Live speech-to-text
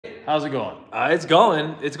how's it going? It's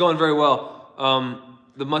going very well.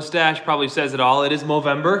 The mustache probably says it all. It is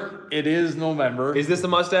Movember. It is November. Is this the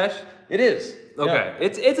mustache? It is. Okay, Yeah.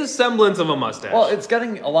 it's a semblance of a mustache. Well, it's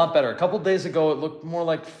getting a lot better. A couple days ago, it looked more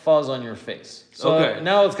like fuzz on your face. So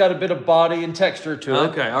now it's got a bit of body and texture to it.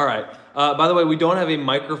 Okay, all right. By the way, we don't have a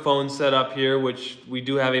microphone set up here, which we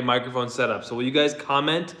do have a microphone set up. So will you guys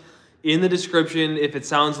comment in the description if it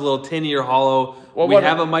sounds a little tinny or hollow? Well, we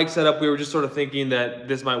have a mic set up. We were just sort of thinking that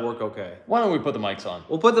this might work okay. Why don't we put the mics on?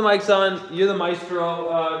 We'll put the mics on. You're the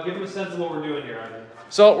maestro. Give them a sense of what we're doing here, Ivan.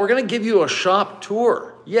 So we're going to give you a shop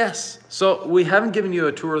tour. Yes. So we haven't given you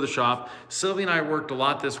a tour of the shop. Sylvie and I worked a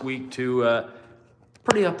lot this week to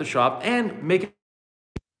pretty up the shop and make it.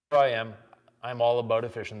 I'm all about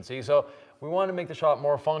efficiency. So we want to make the shop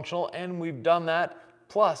more functional, and we've done that.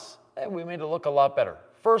 Plus, we made it look a lot better.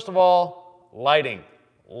 First of all, lighting.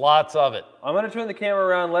 Lots of it. I'm going to turn the camera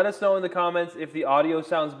around. Let us know in the comments if the audio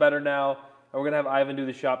sounds better now. And we're going to have Ivan do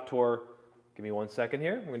the shop tour. Give me 1 second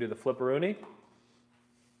here. We're going to do the flipperoonie.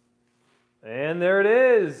 And there it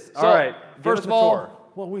is. So, all right. First of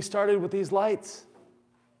all, well, we started with these lights.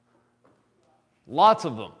 Lots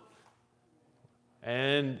of them.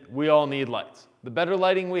 And we all need lights. The better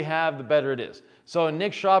lighting we have, the better it is. So in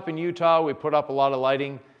Nick's shop in Utah, we put up a lot of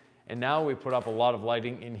lighting. And now we put up a lot of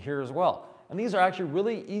lighting in here as well. And these are actually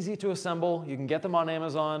really easy to assemble. You can get them on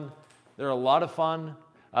Amazon. They're a lot of fun.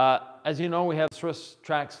 As you know, we have Swiss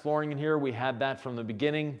Trax flooring in here. We had that from the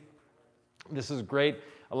beginning. This is great.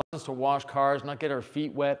 Allows us to wash cars, not get our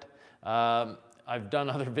feet wet. I've done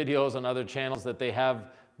other videos on other channels that they have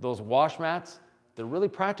those wash mats. They're really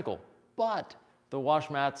practical, but the wash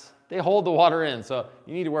mats, they hold the water in. So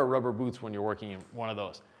you need to wear rubber boots when you're working in one of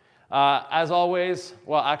those. As always,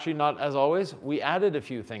 well, actually not as always, we added a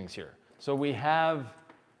few things here. So we have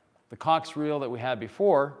the Cox reel that we had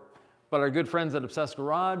before, but our good friends at Obsessed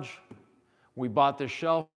Garage, we bought this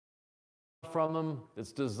shelf from them.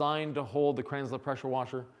 It's designed to hold the Kranzler pressure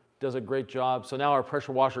washer. Does a great job. So now our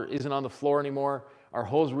pressure washer isn't on the floor anymore. Our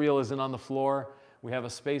hose reel isn't on the floor. We have a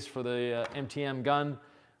space for the MTM gun.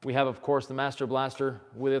 We have, of course, the Master Blaster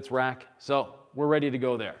with its rack. So we're ready to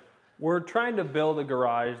go there. We're trying to build a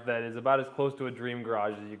garage that is about as close to a dream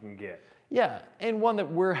garage as you can get. Yeah, and one that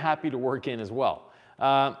we're happy to work in as well.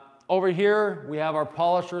 Over here, we have our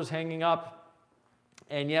polishers hanging up.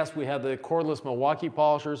 And yes, we have the cordless Milwaukee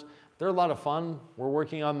polishers. They're a lot of fun. We're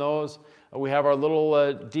working on those. We have our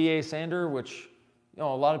little DA sander, which a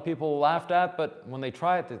lot of people laughed at, but when they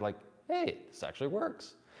try it, they're like, hey, this actually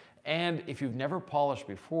works. And if you've never polished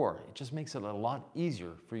before, it just makes it a lot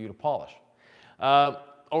easier for you to polish.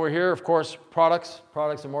 Over here, of course, products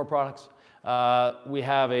and more products. We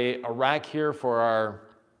have a rack here for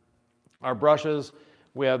our brushes.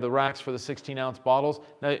 We have the racks for the 16-ounce bottles.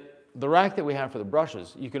 Now, the rack that we have for the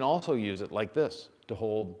brushes, you can also use it like this to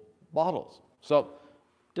hold bottles. So,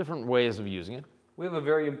 different ways of using it. We have a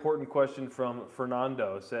very important question from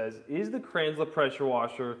Fernando. It says, is the Kranzler pressure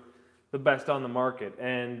washer the best on the market?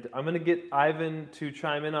 And I'm going to get Ivan to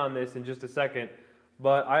chime in on this in just a second,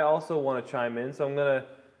 but I also want to chime in, so I'm going to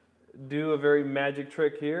do a very magic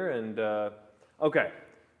trick here. And okay,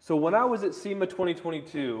 so when I was at SEMA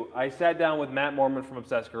 2022, I sat down with Matt Mormon from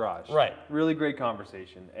Obsessed Garage. Right. Really great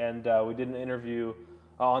conversation. And we did an interview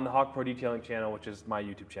on the Hawk Pro Detailing channel, which is my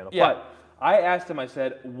YouTube channel. Yeah. But I asked him, I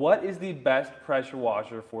said, what is the best pressure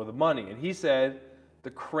washer for the money? And he said,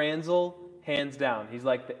 the Kranzler, hands down. He's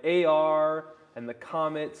like the AR and the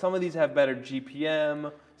Comet. Some of these have better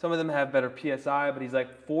GPM. Some of them have better PSI. But he's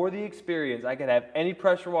like, for the experience, I could have any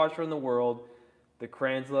pressure washer in the world. The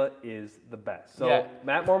Kranzler is the best. So yeah.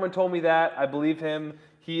 Matt Mormon told me that. I believe him.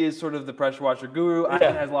 He is sort of the pressure washer guru. Yeah.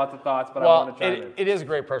 Ivan has lots of thoughts, but I want to chime in. It is a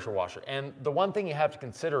great pressure washer. And the one thing you have to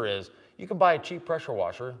consider is you can buy a cheap pressure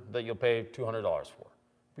washer that you'll pay $200 for.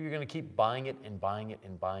 But you're going to keep buying it and buying it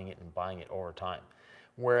and buying it and buying it over time.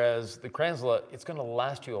 Whereas the Kranzler, it's going to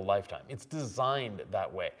last you a lifetime. It's designed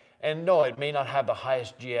that way. And no, it may not have the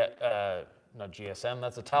highest not GSM,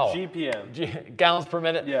 that's a towel. GPM. Gallons per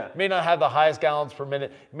minute. Yeah. It may not have the highest gallons per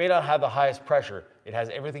minute. It may not have the highest pressure. It has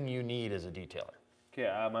everything you need as a detailer. Okay,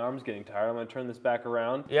 my arm's getting tired. I'm going to turn this back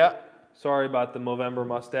around. Yeah. Sorry about the Movember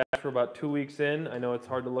mustache. We're about 2 weeks in. I know it's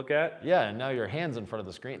hard to look at. Yeah, and now your hand's in front of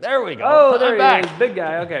the screen. There we go. Oh, there he is. Big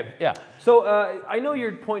guy. Okay. Yeah. So I know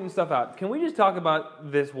you're pointing stuff out. Can we just talk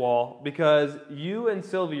about this wall? Because you and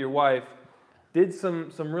Sylvie, your wife, did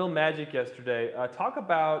some real magic yesterday. Talk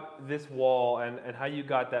about this wall and how you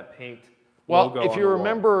got that paint logo. Well, if you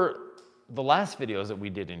remember the last videos that we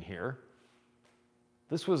did in here,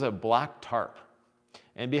 this was a black tarp.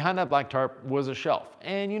 And behind that black tarp was a shelf.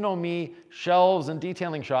 And you know me, shelves and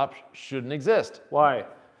detailing shops shouldn't exist. Why?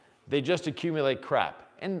 they just accumulate crap.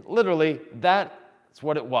 And literally, that's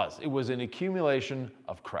what it was. It was an accumulation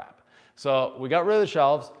of crap. So we got rid of the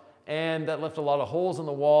shelves, and that left a lot of holes in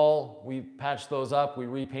the wall. We patched those up, we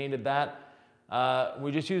repainted that.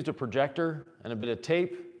 We just used a projector and a bit of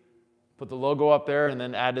tape, put the logo up there, and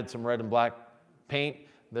then added some red and black paint.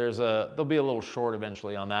 There'll be a little short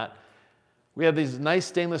eventually on that. We have these nice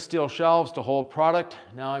stainless steel shelves to hold product.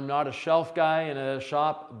 Now, I'm not a shelf guy in a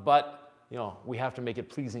shop, but you know, we have to make it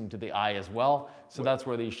pleasing to the eye as well. So that's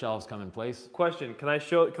where these shelves come in place. Question, can I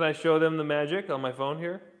show them the magic on my phone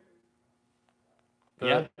here?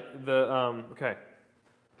 Yeah. Okay.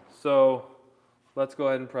 So let's go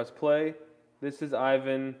ahead and press play. This is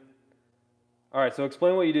Yvan. All right, so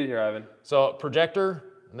explain what you did here, Yvan. So projector,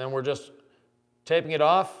 and then we're just taping it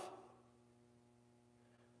off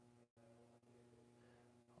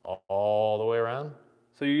all the way around.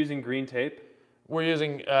 So you're using green tape? We're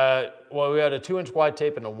using, well, we had a 2-inch wide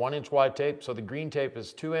tape and a 1-inch wide tape. So the green tape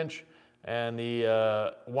is 2-inch, and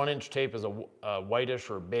the 1-inch tape is a whitish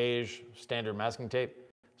or beige standard masking tape.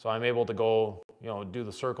 So I'm able to go, you know, do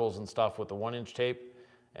the circles and stuff with the 1-inch tape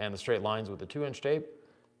and the straight lines with the 2-inch tape.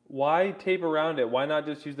 Why tape around it? Why not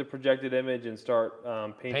just use the projected image and start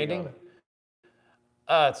painting on it?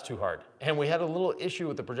 It's too hard. And we had a little issue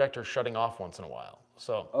with the projector shutting off once in a while.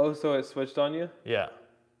 So. Oh, so it switched on you? Yeah.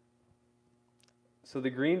 So the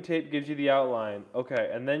green tape gives you the outline. Okay,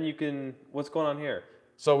 and then you can, what's going on here?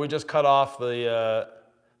 So we just cut off the,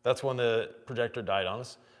 that's when the projector died on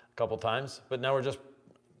us a couple times. But now we're just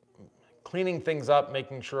cleaning things up,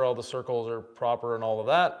 making sure all the circles are proper and all of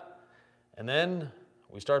that. And then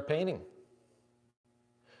we start painting.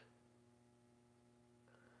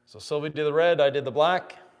 So Sylvie did the red, I did the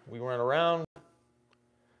black. We went around,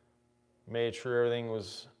 made sure everything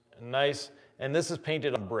was nice. And this is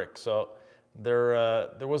painted on brick. So there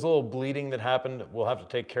was a little bleeding that happened. We'll have to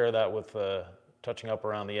take care of that with touching up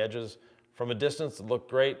around the edges. From a distance, it looked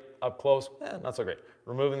great. Up close, not so great.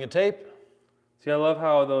 Removing the tape. See, I love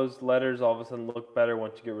how those letters all of a sudden look better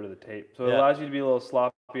once you get rid of the tape. So it allows you to be a little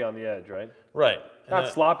sloppy on the edge, right? Right.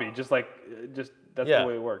 Not sloppy, just that's the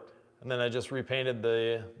way it worked. And then I just repainted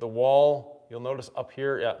the wall. You'll notice up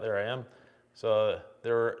here, yeah, there I am. So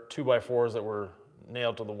there were 2x4s that were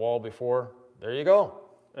nailed to the wall before. There you go.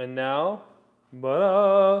 And now,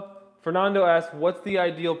 Fernando asked, what's the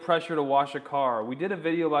ideal pressure to wash a car? We did a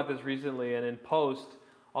video about this recently, and in post,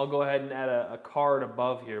 I'll go ahead and add a card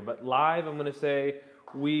above here. But live, I'm going to say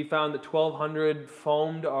we found that 1200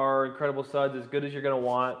 foamed are incredible suds, as good as you're going to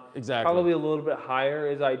want. Exactly. Probably a little bit higher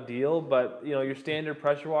is ideal, but you know, your standard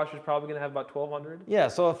pressure washer is probably going to have about 1200. Yeah,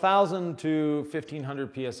 so 1000 to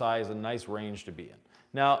 1500 PSI is a nice range to be in.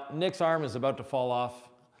 Now, Nick's arm is about to fall off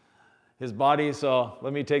his body, so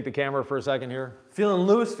let me take the camera for a second here. Feeling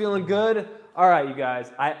loose, feeling good. All right, you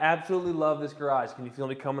guys, I absolutely love this garage. Can you feel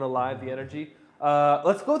me coming alive, the energy?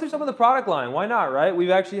 Let's go through some of the product line. Why not, right? We've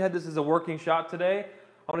actually had this as a working shop today.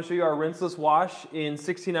 I want to show you our rinseless wash in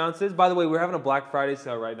 16 ounces. By the way, we're having a Black Friday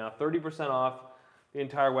sale right now, 30% off the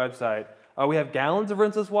entire website. We have gallons of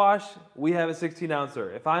rinseless wash. We have a 16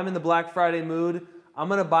 ouncer. If I'm in the Black Friday mood, I'm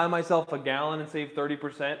going to buy myself a gallon and save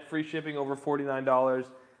 30%, free shipping over $49.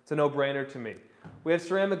 It's a no-brainer to me. We have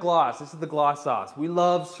ceramic gloss. This is the gloss sauce. We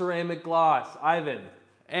love ceramic gloss. Yvan,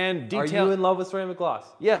 and are you in love with ceramic gloss?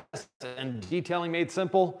 Yes, and detailing made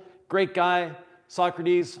simple. Great guy,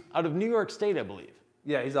 Socrates, out of New York State, I believe.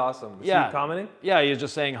 Yeah, he's awesome. Is he commenting? Yeah, he was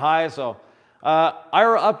just saying hi. So,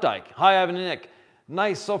 Ira Updike. Hi, Yvan and Nick.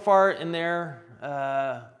 Nice so far in there.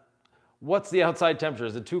 What's the outside temperature?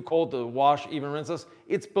 Is it too cold to wash, even rinseless?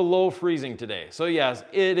 It's below freezing today. So yes,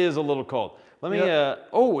 it is a little cold. Let me,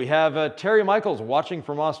 oh, we have Terry Michaels watching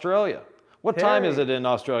from Australia. What time is it in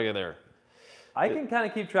Australia there? I can kind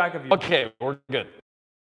of keep track of you. Okay, we're good.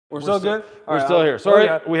 We're still good? We're still here.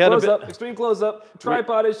 Sorry, we had close up, extreme close up,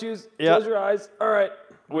 tripod issues, close your eyes. All right.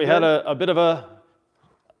 We had a bit of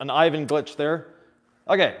an Yvan glitch there.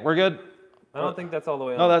 Okay, we're good. I don't think that's all the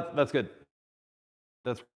way on. No, that's good.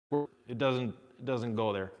 It doesn't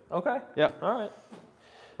go there. Okay. Yeah. All right.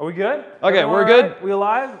 Are we good? Okay, we're good. Right? We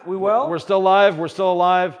alive? We well? We're still live. We're still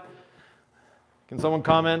alive. Can someone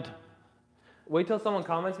comment? Wait till someone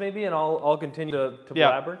comments maybe, and I'll continue to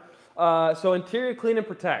blabber. So interior clean and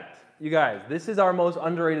protect. You guys, this is our most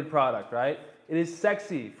underrated product, right? It is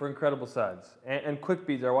sexy for incredible suds. And quick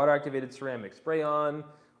beads are water activated ceramic. Spray on,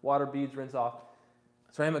 water beads, rinse off.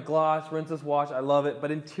 Ceramic gloss, rinseless wash, I love it.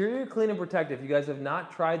 But interior clean and protect, if you guys have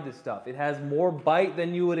not tried this stuff, it has more bite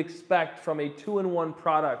than you would expect from a 2-in-1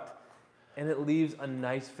 product, and it leaves a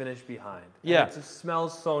nice finish behind. Yeah. And it just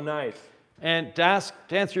smells so nice. And to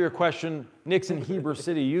answer your question, Nick's in Heber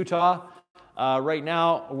City, Utah. Right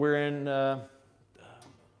now, we're in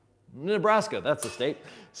Nebraska. That's the state.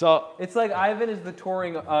 So it's like Ivan is the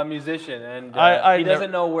touring musician, and he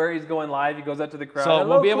doesn't know where he's going live. He goes out to the crowd. So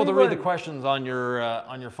we'll be able to read the questions on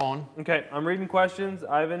your phone. Okay, I'm reading questions.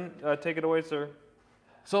 Ivan, take it away, sir.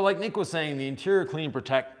 So like Nick was saying, the Interior Clean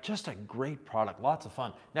Protect, just a great product, lots of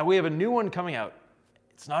fun. Now we have a new one coming out.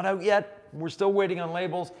 It's not out yet. We're still waiting on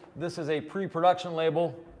labels. This is a pre-production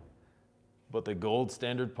label, but the gold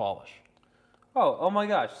standard polish. Oh my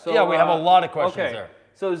gosh. So, yeah, we have a lot of questions there.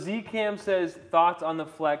 So Zcam says, thoughts on the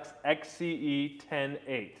Flex XCE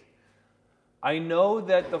 10.8. I know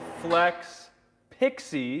that the Flex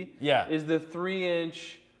Pixie is the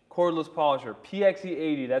 3-inch cordless polisher.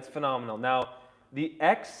 PXE80, that's phenomenal. Now, the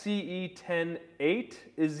XCE 10.8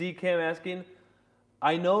 is Zcam asking.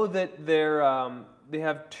 I know that they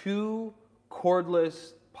have 2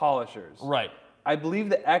 cordless polishers. Right. I believe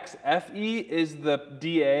the XFE is the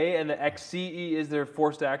DA and the XCE is their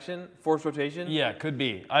forced rotation. Yeah, could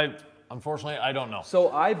be. Unfortunately, I don't know. So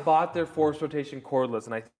I bought their forced rotation cordless,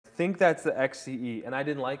 and I think that's the XCE, and I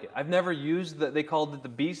didn't like it. I've never used they called it the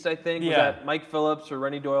Beast, I think. Was that Mike Phillips or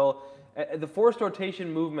Rennie Doyle? The forced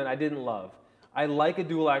rotation movement I didn't love. I like a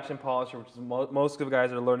dual action polisher, which is most of the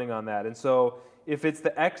guys are learning on that. And so if it's the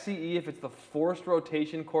XCE, if it's the forced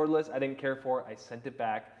rotation cordless, I didn't care for it. I sent it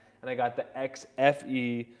back. And I got the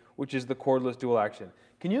XFE, which is the cordless dual action.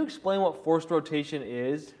 Can you explain what forced rotation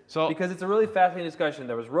is? Because it's a really fascinating discussion.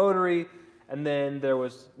 There was rotary, and then there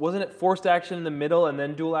wasn't it forced action in the middle, and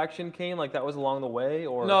then dual action came? Like that was along the way?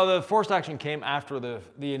 Or no, the forced action came after the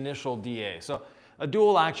initial DA. So a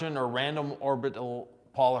dual action or random orbital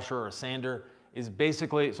polisher or sander is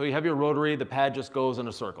basically, so you have your rotary, the pad just goes in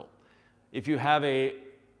a circle. If you have a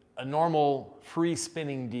normal free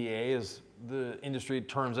spinning DA, as the industry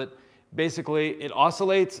terms it, basically it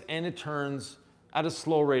oscillates and it turns at a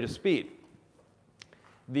slow rate of speed.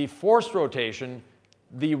 The forced rotation,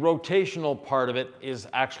 the rotational part of it is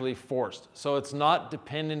actually forced. So it's not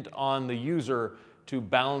dependent on the user to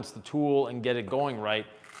balance the tool and get it going right.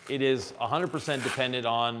 It is 100% dependent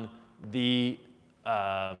on the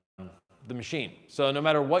machine. So no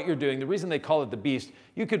matter what you're doing, the reason they call it the Beast,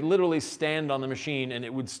 you could literally stand on the machine and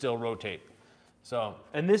it would still rotate. So,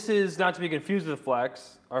 and this is not to be confused with the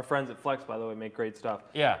Flex. Our friends at Flex, by the way, make great stuff.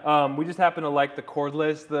 Yeah. We just happen to like the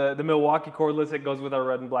cordless, the Milwaukee cordless. It goes with our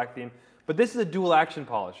red and black theme. But this is a dual action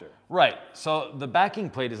polisher. Right. So the backing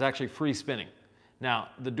plate is actually free spinning. Now,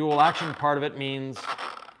 the dual action part of it means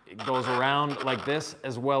it goes around like this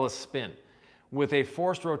as well as spin. With a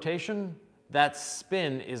forced rotation, that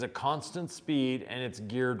spin is a constant speed and it's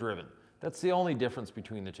gear driven. That's the only difference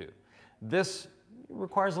between the two. This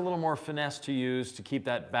requires a little more finesse to use to keep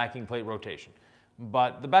that backing plate rotation.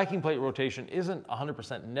 But the backing plate rotation isn't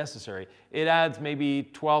 100% necessary. It adds maybe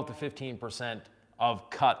 12 to 15% of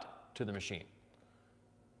cut to the machine.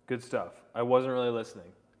 Good stuff. I wasn't really listening.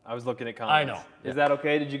 I was looking at comments. I know. Is that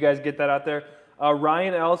okay? Did you guys get that out there?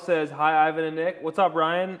 Ryan L says, hi, Ivan and Nick. What's up,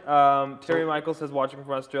 Ryan? Terry Michael says, watching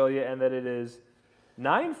from Australia, and that it is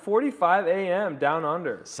 9:45 a.m. down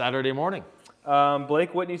under. Saturday morning.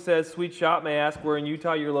 Blake Whitney says, sweet shop. May I ask where in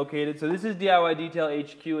Utah you're located? So this is DIY Detail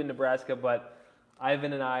HQ in Nebraska, but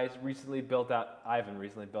Ivan recently built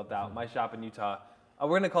out my shop in Utah. We're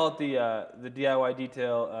going to call it the DIY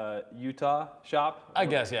Detail Utah shop. I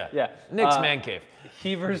guess, yeah. Yeah. Nick's Man Cave.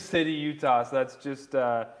 Heber City, Utah. So that's just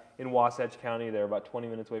in Wasatch County there, about 20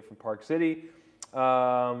 minutes away from Park City.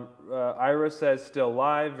 Ira says, still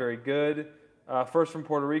live. Very good. First from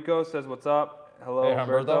Puerto Rico says, what's up? Hello, hey,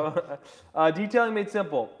 Humberto. Detailing made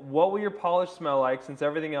simple. What will your polish smell like since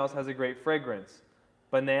everything else has a great fragrance?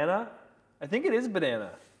 Banana? I think it is banana.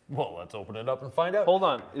 Well, let's open it up and find out. Hold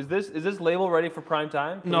on. Is this label ready for prime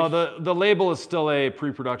time? No, the label is still a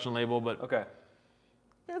pre-production label, but okay.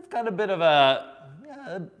 It's got a bit of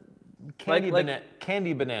a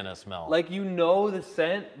candy banana smell. Like you know the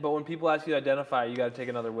scent, but when people ask you to identify it, you got to take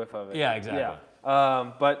another whiff of it. Yeah, exactly.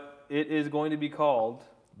 Yeah. But it is going to be called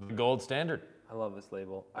the gold standard. I love this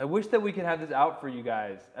label. I wish that we could have this out for you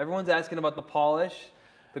guys. Everyone's asking about the polish,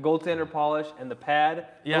 the gold standard polish, and the pad.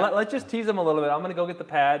 Yeah. Let's just tease them a little bit. I'm going to go get the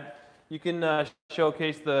pad. You can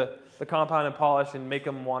showcase the compound and polish and make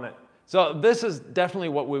them want it. So this is definitely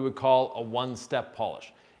what we would call a one-step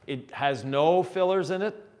polish. It has no fillers in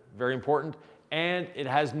it, very important, and it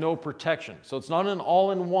has no protection. So it's not an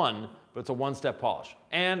all-in-one, but it's a one-step polish.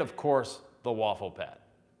 And of course, the waffle pad.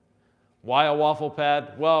 Why a waffle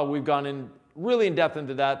pad? Well, we've gone really in depth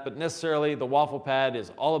into that, but necessarily the waffle pad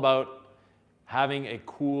is all about having a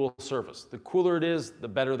cool surface. The cooler it is, the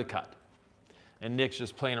better the cut. and Nick's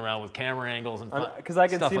just playing around with camera angles and because I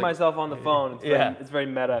can see myself on the phone. It's very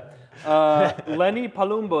meta. Lenny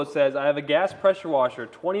Palumbo says, I have a gas pressure washer,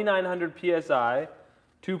 2,900 psi,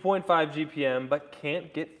 2.5 GPM, but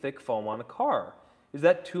can't get thick foam on a car. Is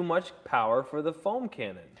that too much power for the foam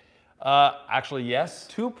cannon? Actually, yes.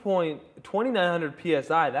 2,900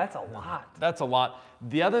 psi, that's a lot. That's a lot.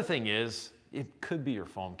 The other thing is, it could be your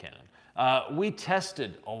foam cannon. We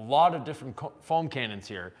tested a lot of different foam cannons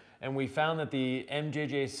here, and we found that the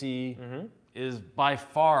MJJC is by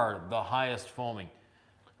far the highest foaming.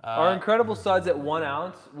 Our incredible suds at 1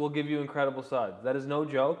 ounce will give you incredible suds. That is no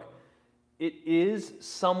joke. It is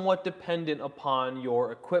somewhat dependent upon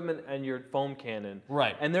your equipment and your foam cannon.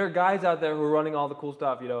 Right. And there are guys out there who are running all the cool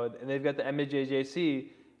stuff, you know, and they've got the MJJC,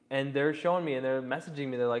 and they're showing me and they're messaging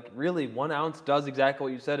me. They're like, really, 1 ounce does exactly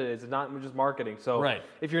what you said it is. It's not just marketing. So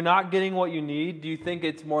if you're not getting what you need, do you think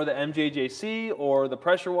it's more the MJJC or the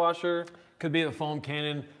pressure washer? Could be the foam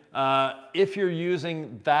cannon. If you're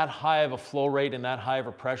using that high of a flow rate and that high of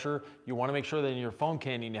a pressure, you want to make sure that in your foam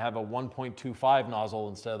cannon you have a 1.25 nozzle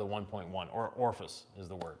instead of the 1.1, or orifice is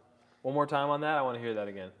the word. One more time on that. I want to hear that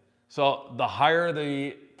again. So the higher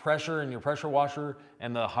the pressure in your pressure washer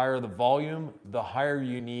and the higher the volume, the higher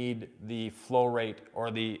you need the flow rate or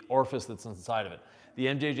the orifice that's inside of it. The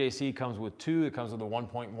MJJC comes with 2. It comes with a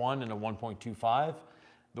 1.1 and a 1.25.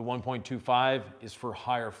 The 1.25 is for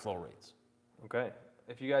higher flow rates. Okay.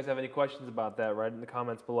 If you guys have any questions about that, write in the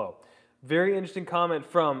comments below. Very interesting comment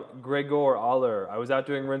from Gregor Aller. I was out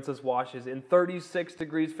doing rinseless washes in 36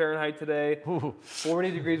 degrees Fahrenheit today. Ooh.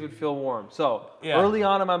 40 degrees would feel warm. So early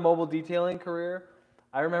on in my mobile detailing career,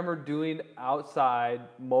 I remember doing outside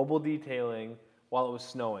mobile detailing while it was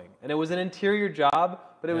snowing. And it was an interior job,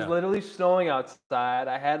 but it was literally snowing outside.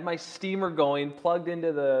 I had my steamer going, plugged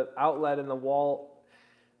into the outlet in the wall.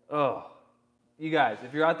 Oh, you guys,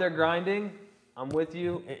 if you're out there grinding, I'm with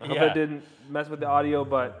you. I hope I didn't mess with the audio,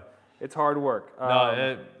 but it's hard work.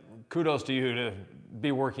 Kudos to you to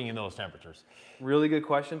be working in those temperatures. Really good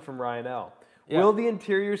question from Ryan L. Will the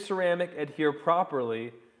interior ceramic adhere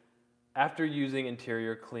properly after using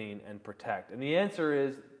interior clean and protect? And the answer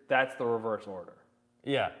is that's the reverse order.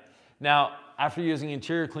 Yeah. Now, after using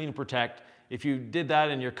interior clean and protect, if you did that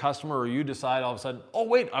and your customer or you decide all of a sudden, oh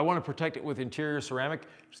wait, I want to protect it with interior ceramic,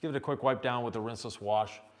 just give it a quick wipe down with a rinseless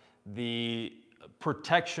wash. The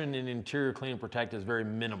protection in interior clean and protect is very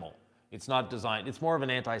minimal. It's not designed, it's more of an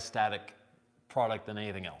anti-static product than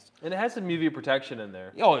anything else. And it has some UV protection in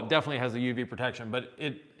there. Oh, it definitely has the UV protection, but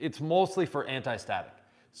it's mostly for anti-static.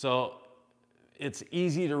 So it's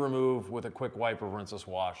easy to remove with a quick wipe or rinseless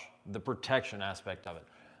wash, the protection aspect of it.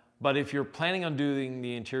 But if you're planning on doing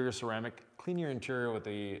the interior ceramic, clean your interior with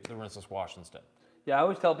the rinseless wash instead. Yeah, I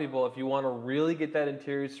always tell people if you want to really get that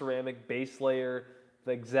interior ceramic base layer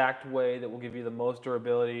the exact way that will give you the most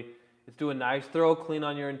durability, is do a nice thorough clean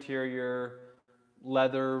on your interior,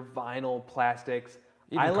 leather, vinyl, plastics.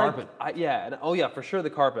 Even carpet. For sure the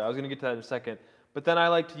carpet. I was going to get to that in a second. But then I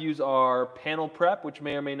like to use our panel prep, which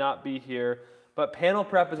may or may not be here. But panel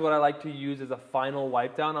prep is what I like to use as a final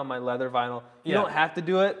wipe down on my leather vinyl. You don't have to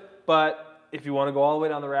do it, but if you want to go all the way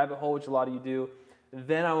down the rabbit hole, which a lot of you do,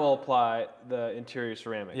 then I will apply the interior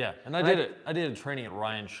ceramic. Yeah, and I did a training at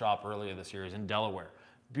Ryan's shop earlier this year. He's in Delaware.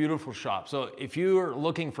 Beautiful shop. So if you're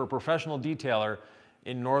looking for a professional detailer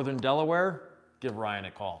in northern Delaware, give Ryan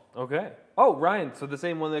a call. Okay. Oh, Ryan, so the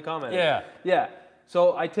same one that commented. Yeah. Yeah.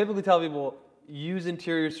 So I typically tell people, use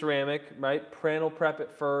interior ceramic, right? Panel prep it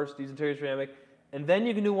first, use interior ceramic, and then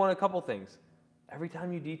you can do a couple things. Every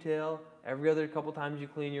time you detail, every other couple times you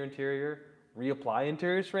clean your interior, reapply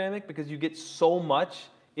interior ceramic because you get so much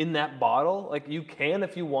in that bottle. Like you can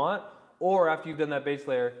if you want, or after you've done that base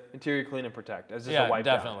layer, interior clean and protect as just a wipe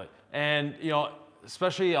down. Definitely. And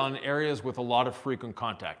especially on areas with a lot of frequent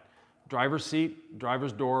contact. Driver's seat,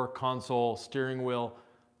 driver's door, console, steering wheel,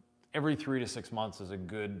 every 3 to 6 months is a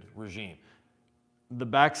good regime. The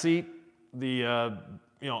back seat, the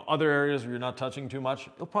other areas where you're not touching too much,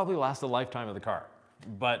 it'll probably last the lifetime of the car.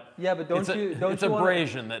 But it's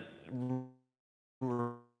abrasion that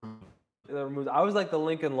removes. I was like the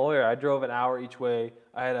Lincoln lawyer. I drove an hour each way.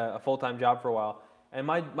 I had a full-time job for a while, and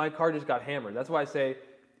my car just got hammered. That's why I say,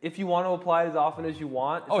 if you want to apply it as often as you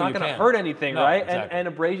want, it's not going to hurt anything, right? Exactly. And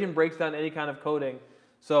abrasion breaks down any kind of coating.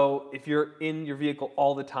 So if you're in your vehicle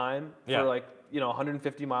all the time for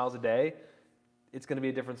 150 miles a day, it's going to be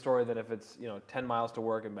a different story than if it's 10 miles to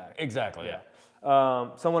work and back. Exactly. Yeah.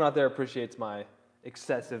 Someone out there appreciates my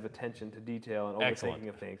excessive attention to detail and Excellent. overthinking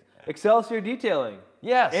of things. Excelsior Detailing.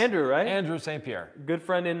 Yes. Andrew, right? Andrew St. Pierre. Good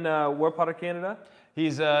friend in what part of Canada?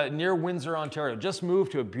 He's near Windsor, Ontario. Just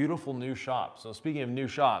moved to a beautiful new shop. So speaking of new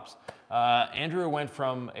shops, Andrew went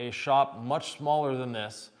from a shop much smaller than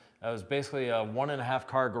this. It was basically a 1.5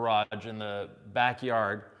 car garage in the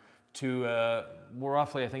backyard to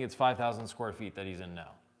roughly, I think it's 5,000 square feet that he's in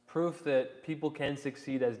now. Proof that people can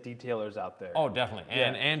succeed as detailers out there. Oh, definitely.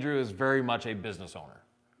 And Andrew is very much a business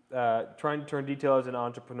owner. Trying to turn detailers into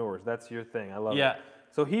entrepreneurs. That's your thing. I love it. Yeah.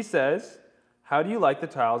 So he says, how do you like the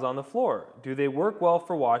tiles on the floor? Do they work well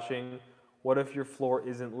for washing? What if your floor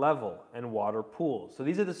isn't level and water pools? So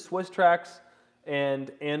these are the Swiss tracks,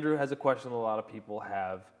 and Andrew has a question a lot of people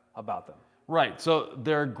have about them. Right. So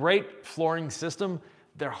they're a great flooring system.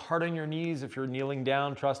 They're hard on your knees if you're kneeling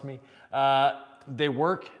down, trust me. They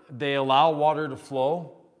work. They allow water to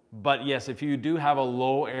flow. But yes, if you do have a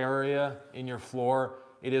low area in your floor,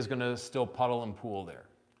 it is going to still puddle and pool there.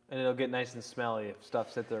 And it'll get nice and smelly if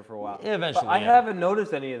stuff sits there for a while. Eventually, But I haven't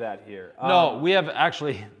noticed any of that here. No, we have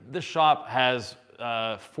actually, this shop has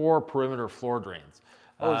 4 perimeter floor drains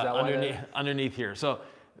Is that why underneath here. So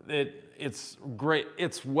it's great.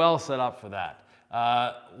 It's well set up for that.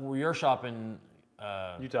 Your shop in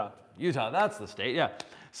Utah, that's the state, yeah.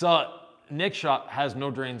 So Nick's shop has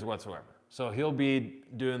no drains whatsoever. So he'll be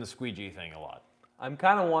doing the squeegee thing a lot. I'm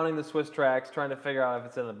kind of wanting the Swiss tracks, trying to figure out if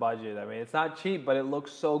it's in the budget. I mean, it's not cheap, but it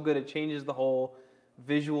looks so good. It changes the whole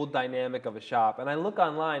visual dynamic of a shop. And I look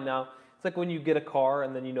online now, it's like when you get a car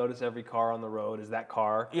and then you notice every car on the road is that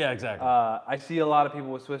car. Yeah, exactly. I see a lot of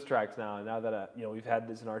people with Swiss tracks now that we've had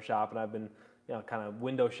this in our shop, and I've been kind of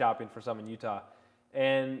window shopping for some in Utah.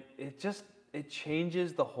 And it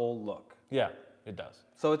changes the whole look. Yeah, it does.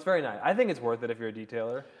 So it's very nice. I think it's worth it if you're a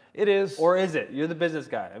detailer. It is. Or is it? You're the business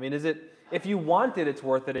guy. I mean, is it, if you want it, it's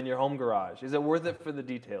worth it in your home garage. Is it worth it for the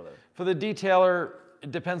detailer? For the detailer,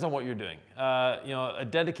 it depends on what you're doing. A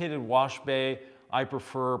dedicated wash bay, I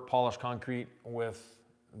prefer polished concrete with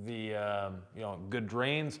the good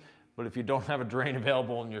drains. But if you don't have a drain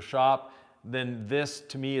available in your shop, then this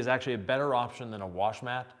to me is actually a better option than a wash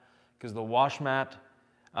mat, because the wash mat,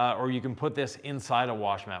 or you can put this inside a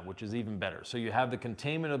wash mat, which is even better. So you have the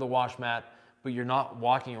containment of the wash mat, but you're not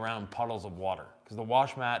walking around puddles of water, because the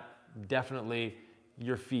wash mat, definitely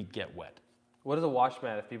your feet get wet. What is a wash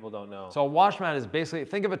mat if people don't know? So a wash mat is basically,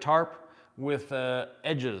 think of a tarp with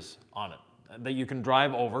edges on it that you can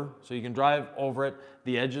drive over. So you can drive over it,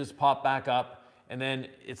 the edges pop back up, and then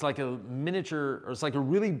it's like a miniature, or it's like a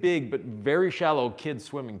really big but very shallow kid's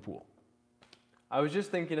swimming pool. I was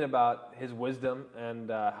just thinking about his wisdom and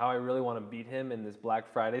how I really want to beat him in this Black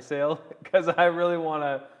Friday sale, because I really want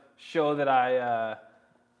to show that I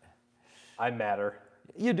matter.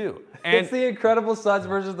 You do. And it's the Incredible Suds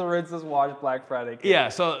versus the Rinseless Wash Black Friday kit. Yeah,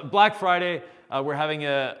 so Black Friday, we're having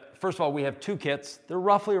first of all, we have 2 kits. They're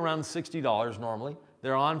roughly around $60 normally.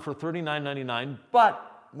 They're on for $39.99,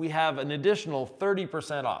 but we have an additional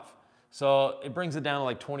 30% off. So it brings it down to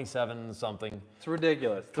like 27 something. It's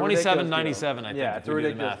ridiculous. $27.97, I think. Yeah, it's a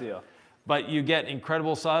ridiculous deal. But you get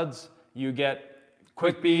Incredible Suds, you get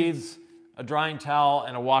quick beads, a drying towel,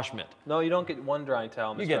 and a wash mitt. No, you don't get one drying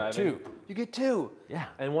towel, Mr. You get Ivan. 2. You get 2. Yeah.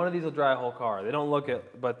 And one of these will dry a whole car. They don't look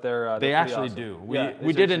it, but they're they actually awesome. do. Yeah,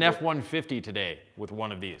 we did an F-150 today with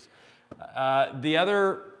one of these.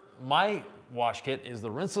 My wash kit is the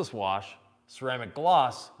Rinseless Wash, ceramic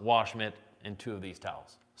gloss wash mitt, and 2 of these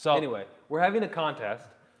towels. So anyway, we're having a contest.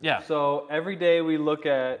 Yeah. So every day we look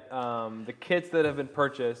at the kits that have been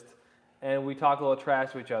purchased, and we talk a little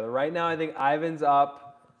trash to each other. Right now, I think Ivan's up.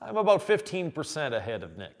 I'm about 15% ahead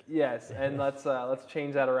of Nick. Yes, and let's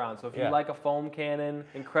change that around. So if you like a foam cannon,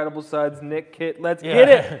 Incredible Suds, Nick kit, let's get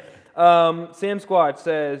it. Sam Squatch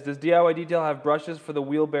says, does DIY Detail have brushes for the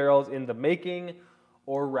wheelbarrows in the making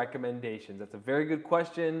or recommendations? That's a very good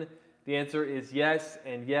question. The answer is yes,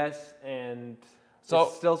 and so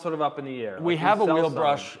it's still sort of up in the air. We have a wheel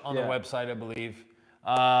brush on the website, I believe.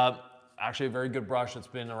 Actually, a very good brush that's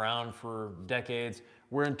been around for decades.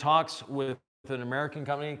 We're in talks with an American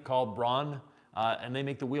company called Braun, and they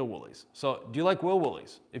make the wheel woolies. So do you like wheel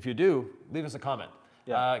woolies? If you do, leave us a comment.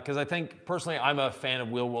 Because I think, personally, I'm a fan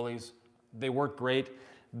of wheel woolies. They work great.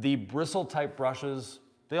 The bristle type brushes,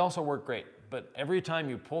 they also work great. But every time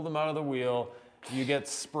you pull them out of the wheel, you get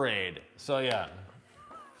sprayed. So yeah.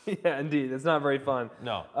 Yeah, indeed. It's not very fun.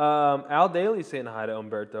 No. Al Daly's saying hi to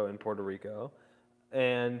Umberto in Puerto Rico.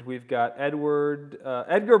 And we've got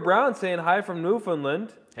Edgar Brown saying hi from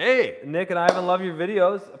Newfoundland. Hey! Nick and Ivan love your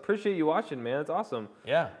videos. Appreciate you watching, man. It's awesome.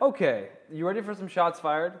 Yeah. Okay. You ready for some shots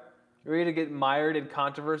fired? You ready to get mired in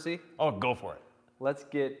controversy? Oh, go for it. Let's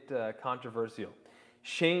get controversial.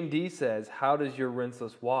 Shane D says, how does your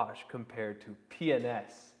rinseless wash compare to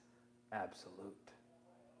PNS Absolute?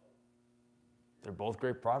 They're both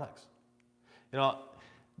great products. You know,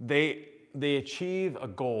 they achieve a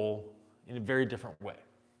goal in a very different way.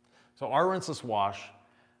 So our rinseless wash,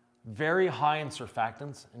 very high in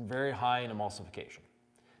surfactants and very high in emulsification.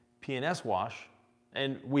 PNS wash,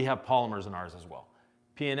 and we have polymers in ours as well.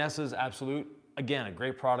 PNS's Absolute, again, a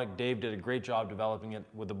great product. Dave did a great job developing it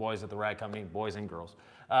with the boys at the Rag Company, boys and girls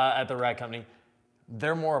at the Rag Company.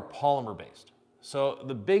 They're more polymer-based. So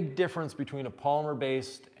the big difference between a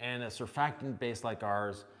polymer-based and a surfactant-based like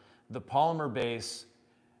ours, the polymer base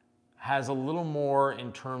has a little more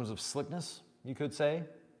in terms of slickness, you could say,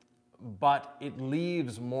 but it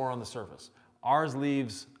leaves more on the surface. Ours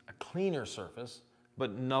leaves a cleaner surface,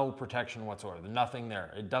 but no protection whatsoever, nothing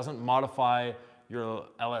there. It doesn't modify your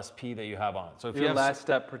LSP that you have on it. So if you have last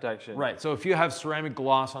step protection. Right, so if you have ceramic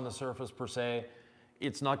gloss on the surface per se,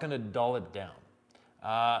 it's not gonna dull it down.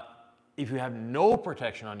 If you have no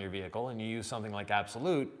protection on your vehicle and you use something like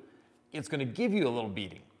Absolute, it's gonna give you a little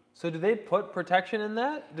beating. So do they put protection in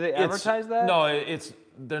that? Do they advertise that? No,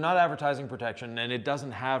 they're not advertising protection, and it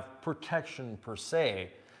doesn't have protection per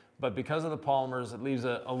se, but because of the polymers, it leaves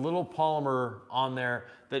a little polymer on there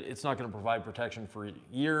that it's not gonna provide protection for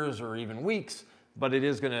years or even weeks, but it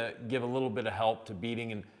is gonna give a little bit of help to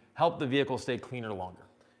beating and help the vehicle stay cleaner longer.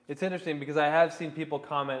 It's interesting because I have seen people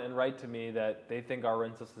comment and write to me that they think our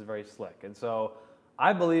rinseless is very slick. And so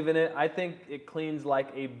I believe in it. I think it cleans like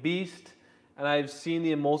a beast. And I've seen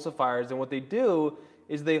the emulsifiers, and what they do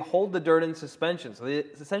is they hold the dirt in suspension. So they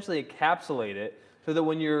essentially encapsulate it so that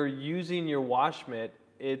when you're using your wash mitt,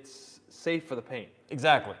 it's safe for the paint.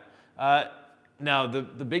 Exactly. Now, the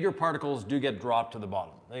bigger particles do get dropped to the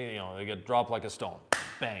bottom. They get dropped like a stone.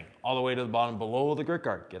 Bang, all the way to the bottom below the grit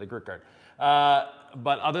guard. Get a grit guard.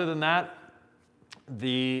 But other than that,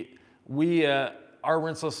 our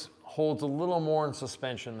rinseless holds a little more in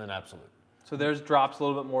suspension than Absolute. So theirs drops a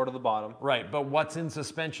little bit more to the bottom. Right, but what's in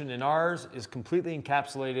suspension in ours is completely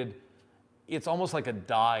encapsulated. It's almost like a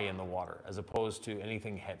dye in the water as opposed to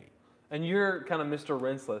anything heavy. And you're kind of Mr.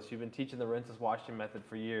 Rinseless. You've been teaching the rinseless washing method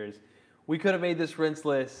for years. We could have made this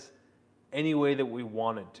rinseless any way that we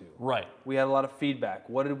wanted to. Right. We had a lot of feedback.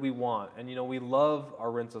 What did we want? And we love our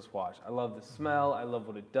rinseless wash. I love the smell. I love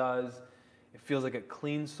what it does. It feels like it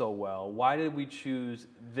cleans so well. Why did we choose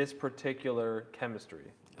this particular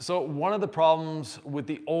chemistry? So one of the problems with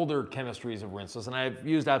the older chemistries of rinseless, and I've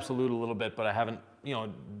used Absolute a little bit, but I haven't, I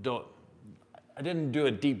didn't do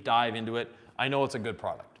a deep dive into it. I know it's a good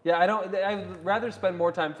product. Yeah, I'd rather spend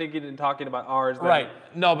more time thinking and talking about ours than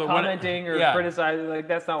commenting or criticizing. Like,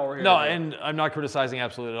 that's not what we're here to do. And I'm not criticizing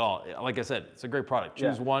Absolute at all. Like I said, it's a great product.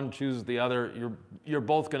 Choose one, choose the other. You're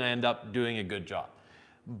both going to end up doing a good job.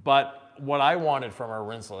 But what I wanted from our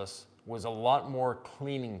rinseless was a lot more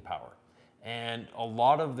cleaning power. And a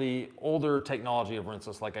lot of the older technology of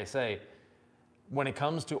rinseless, like I say, when it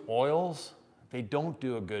comes to oils, they don't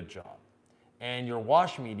do a good job. And your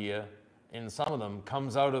wash media, in some of them,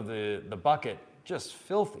 comes out of the bucket just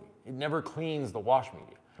filthy. It never cleans the wash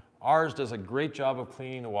media. Ours does a great job of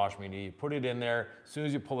cleaning the wash media. You put it in there, as soon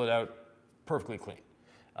as you pull it out, perfectly clean.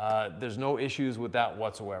 There's no issues with that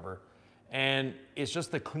whatsoever. And it's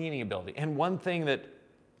just the cleaning ability. And one thing that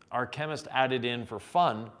our chemist added in for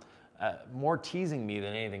fun, more teasing me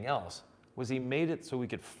than anything else, was he made it so we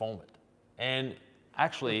could foam it. And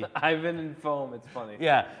actually... I've been in foam, it's funny.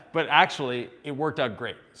 Yeah, but actually, it worked out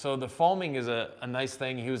great. So the foaming is a nice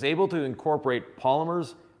thing. He was able to incorporate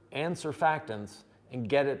polymers and surfactants and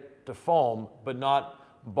get it to foam, but not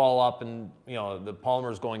ball up and the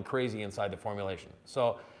polymers going crazy inside the formulation.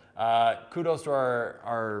 So kudos to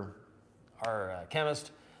our chemist.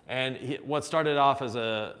 And what started off as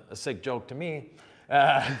a sick joke to me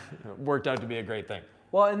worked out to be a great thing.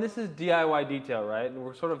 Well, and this is DIY detail, right? And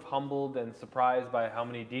we're sort of humbled and surprised by how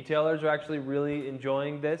many detailers are actually really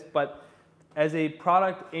enjoying this. But as a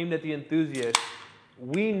product aimed at the enthusiast,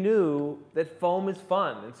 we knew that foam is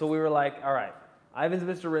fun. And so we were like, all right, Ivan's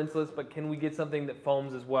Mr. Rinseless, but can we get something that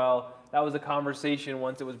foams as well? That was a conversation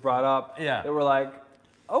once it was brought up. Yeah. That we're like,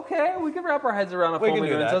 okay, we can wrap our heads around a foaming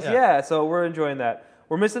rinseless. Yeah. Yeah, so we're enjoying that.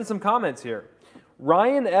 We're missing some comments here.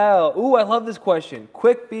 Ryan L. Ooh, I love this question.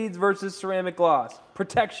 Quick beads versus ceramic gloss.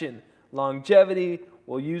 Protection, longevity,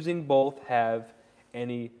 will using both have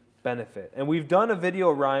any benefit? And we've done a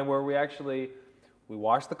video, Ryan, where we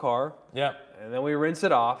wash the car. Yeah. And then we rinse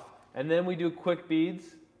it off. And then we do quick beads,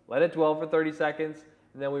 let it dwell for 30 seconds,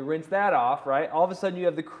 and then we rinse that off, right? All of a sudden you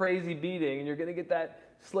have the crazy beading, and you're going to get that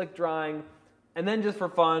slick drying. And then just for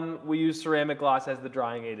fun, we use ceramic gloss as the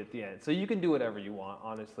drying aid at the end. So you can do whatever you want,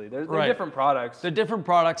 honestly. They're different products. The different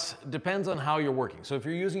products depends on how you're working. So if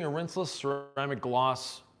you're using a rinseless, ceramic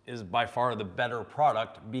gloss is by far the better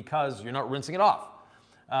product because you're not rinsing it off.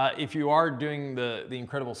 If you are doing the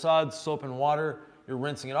Incredible Suds, soap and water, you're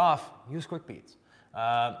rinsing it off, use Quick Beads.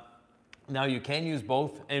 Now you can use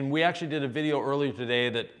both, and we actually did a video earlier today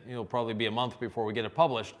that will probably be a month before we get it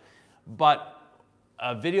published, but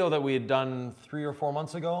a video that we had done 3 or 4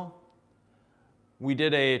 months ago, we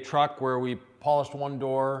did a truck where we polished one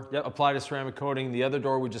door, applied a ceramic coating, the other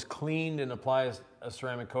door we just cleaned and applied a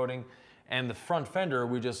ceramic coating, and the front fender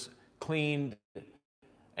we just cleaned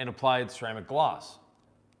and applied ceramic gloss.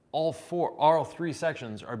 All 3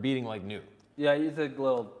 sections are beating like new. Yeah, it's a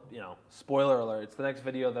little, spoiler alert. It's the next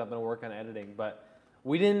video that I'm gonna work on editing, but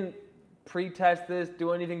we didn't pre-test this,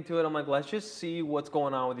 do anything to it. I'm like, let's just see what's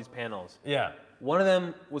going on with these panels. Yeah. One of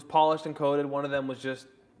them was polished and coated, one of them was just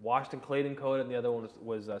washed and clayed and coated, and the other one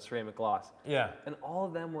was ceramic gloss. Yeah. And all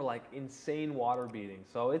of them were like insane water beating.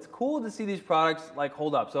 So it's cool to see these products like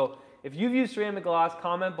hold up. So if you've used ceramic gloss,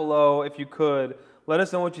 comment below if you could. Let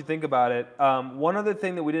us know what you think about it. One other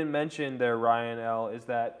thing that we didn't mention there, Ryan L., is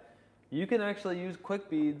that you can actually use Quick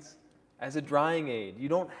Beads as a drying aid. You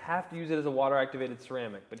don't have to use it as a water-activated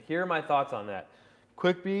ceramic, but here are my thoughts on that.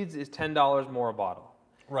 Quick Beads is $10 more a bottle.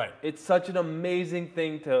 Right. It's such an amazing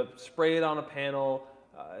thing to spray it on a panel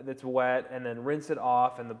that's wet and then rinse it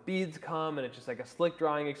off, and the beads come, and it's just like a slick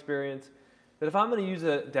drying experience. That if I'm going to use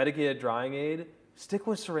a dedicated drying aid, stick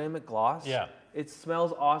with ceramic gloss. Yeah. It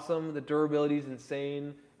smells awesome. The durability is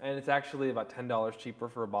insane. And it's actually about $10 cheaper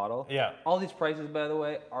for a bottle. Yeah. All these prices, by the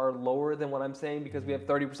way, are lower than what I'm saying because we have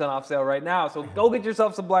 30% off sale right now. So go get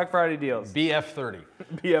yourself some Black Friday deals. BF30.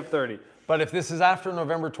 BF30. But if this is after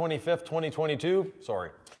November 25th, 2022, sorry.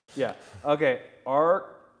 Yeah. Okay. Arch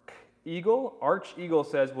Eagle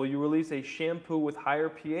says, will you release a shampoo with higher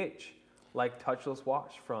pH like Touchless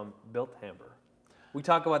Wash from Built Hammer? We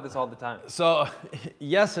talk about this all the time. So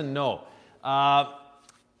yes and no.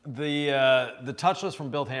 The Touchless from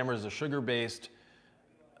Built Hammer is a sugar-based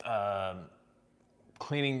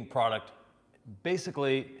cleaning product.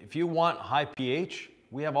 Basically, if you want high pH,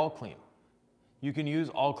 we have All Clean. You can use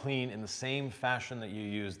All Clean in the same fashion that you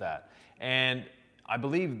use that. And I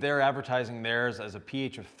believe they're advertising theirs as a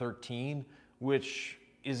pH of 13, which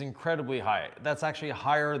is incredibly high. That's actually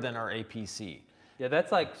higher than our APC. Yeah,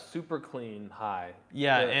 that's like super clean high.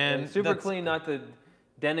 Yeah, and super clean, not to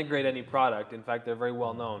denigrate any product. In fact, they're very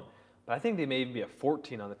well known. But I think they may even be a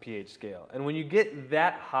 14 on the pH scale. And when you get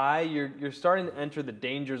that high, you're starting to enter the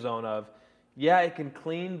danger zone of, yeah, it can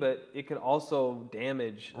clean, but it can also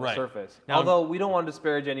damage the surface. Now, although we don't want to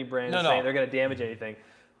disparage any brand saying they're going to damage anything.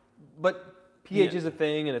 But pH is a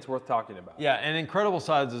thing, and it's worth talking about. Yeah, and Incredible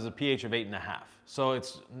Suds is a pH of 8.5. So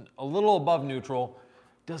it's a little above neutral.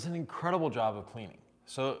 Does an incredible job of cleaning.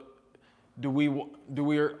 So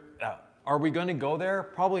are we going to go there?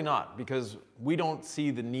 Probably not, because we don't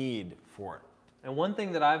see the need for it. And one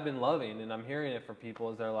thing that I've been loving, and I'm hearing it from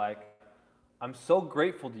people, is they're like, I'm so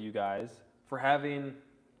grateful to you guys for having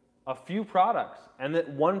a few products, and that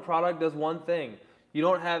one product does one thing. You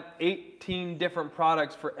don't have 18 different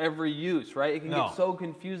products for every use, right? It can get so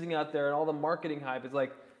confusing out there, and all the marketing hype is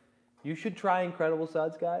like, you should try Incredible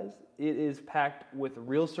Suds, guys. It is packed with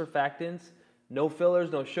real surfactants, no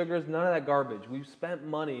fillers, no sugars, none of that garbage. We've spent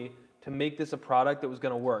money to make this a product that was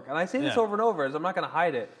going to work. And I say this over and over, as I'm not going to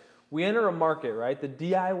hide it. We enter a market, right? The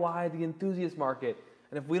DIY, the enthusiast market.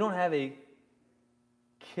 And if we don't have a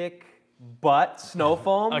kick butt snow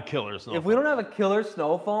foam, a killer snow if we don't have a killer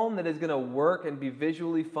snow foam that is going to work and be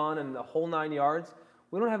visually fun and the whole 9 yards,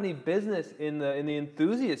 we don't have any business in the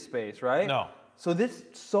enthusiast space, right? No. So this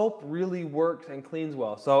soap really works and cleans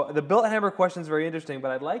well. So the Built Hammer question is very interesting, but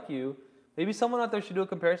I'd like maybe someone out there should do a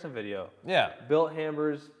comparison video. Yeah. Built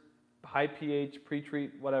Hammer's high pH,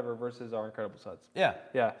 pre-treat, whatever, versus our Incredible Suds. Yeah.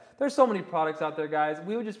 Yeah. There's so many products out there, guys.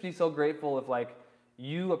 We would just be so grateful if like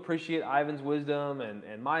you appreciate Ivan's wisdom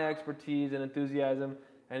and my expertise and enthusiasm,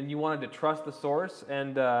 and you wanted to trust the source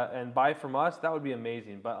and buy from us. That would be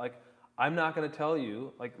amazing. But like, I'm not going to tell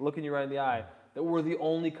you, like looking you right in the eye, that we're the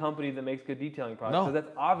only company that makes good detailing products. No. Because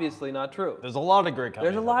that's obviously not true. There's a lot of great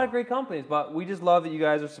companies. There's a lot of great companies, but we just love that you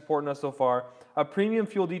guys are supporting us so far. Premium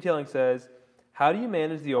Fuel Detailing says, how do you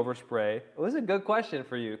manage the overspray? Well, this is a good question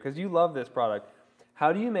for you because you love this product.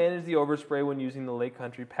 How do you manage the overspray when using the Lake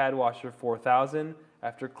Country Pad Washer 4000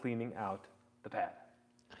 after cleaning out the pad?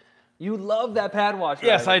 You love that pad washer.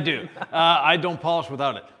 Yes, I do. I don't polish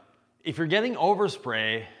without it. If you're getting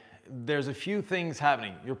overspray, there's a few things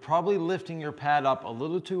happening. You're probably lifting your pad up a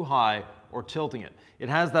little too high or tilting it. It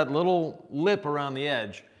has that little lip around the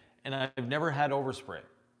edge, and I've never had overspray.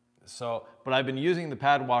 So, but I've been using the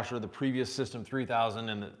pad washer, the previous System 3000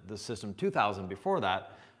 and the System 2000 before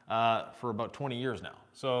that for about 20 years now.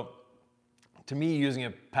 So to me, using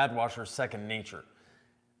a pad washer is second nature.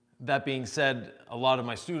 That being said, a lot of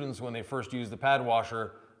my students, when they first use the pad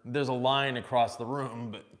washer, there's a line across the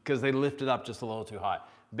room because they lift it up just a little too high.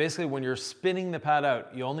 Basically, when you're spinning the pad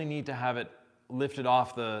out, you only need to have it lifted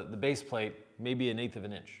off the base plate, maybe 1/8 of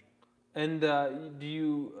an inch. And do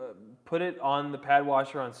you put it on the pad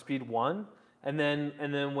washer on speed 1, and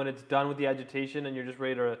then when it's done with the agitation and you're just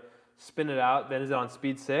ready to spin it out, then is it on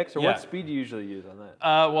speed 6, or what speed do you usually use on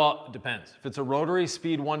that? Well, it depends. If it's a rotary,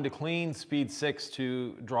 speed 1 to clean, speed 6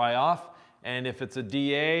 to dry off, and if it's a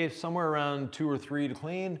DA, somewhere around 2 or 3 to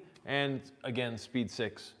clean, and again, speed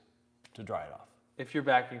 6 to dry it off. If your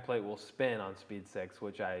backing plate will spin on speed 6,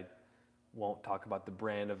 which I won't talk about the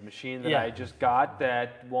brand of machine that I just got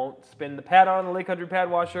that won't spin the pad on the Lake Country pad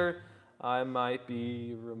washer, I might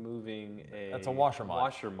be removing a... That's a washer mod.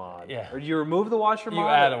 Washer mod. Yeah. Or do you remove the washer mod? You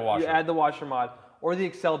add a washer. You add the washer mod. Or the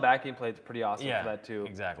Excel backing plate's pretty awesome for that too.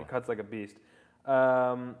 Exactly. It cuts like a beast.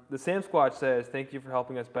 The Sam Squatch says, thank you for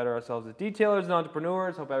helping us better ourselves as detailers and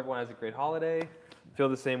entrepreneurs. Hope everyone has a great holiday. Feel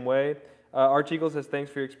the same way. Arch Eagle says,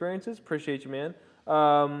 thanks for your experiences. Appreciate you, man.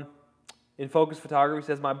 In Focus Photography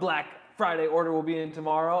says, my Black Friday order will be in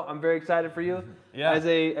tomorrow. I'm very excited for you. Yeah. As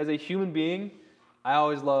a human being, I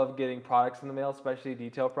always love getting products in the mail, especially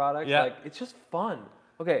detail products. Yeah. Like, it's just fun.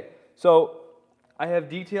 Okay, so I have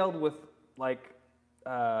detailed with like,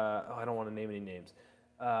 I don't want to name any names.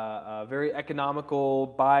 Very economical,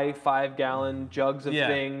 buy 5-gallon jugs of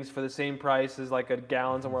things for the same price as like a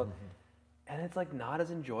gallon somewhere. And it's like not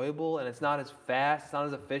as enjoyable, and it's not as fast, it's not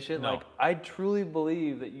as efficient. No. Like, I truly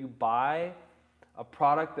believe that you buy a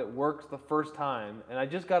product that works the first time. And I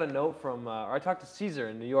just got a note from, or I talked to Caesar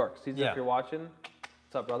in New York. Caesar, if you're watching,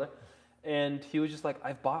 what's up, brother? And he was just like,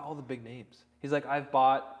 I've bought all the big names. He's like, I've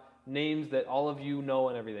bought names that all of you know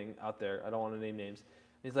and everything out there. I don't want to name names.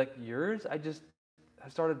 He's like, yours? I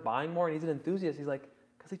started buying more, and he's an enthusiast. He's like,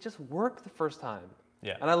 because it just worked the first time.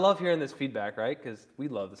 Yeah. And I love hearing this feedback, right? Because we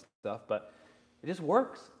love this stuff, but it just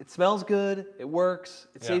works. It smells good. It works.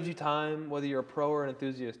 It saves you time. Whether you're a pro or an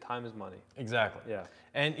enthusiast, time is money. Exactly. Yeah.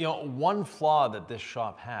 And you know, one flaw that this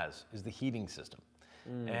shop has is the heating system.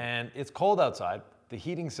 And it's cold outside. The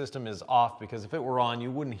heating system is off because if it were on, you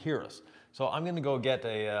wouldn't hear us. So I'm going to go get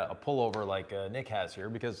a pullover like Nick has here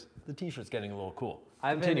because the t-shirt's getting a little cool.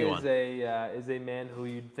 Ivan is a man who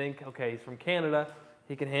you'd think, okay, he's from Canada.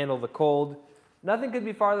 He can handle the cold. Nothing could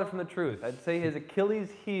be farther from the truth. I'd say his Achilles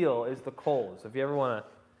heel is the cold. So if you ever want to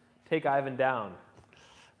take Ivan down,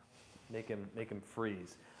 make him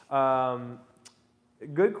freeze.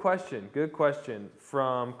 Good question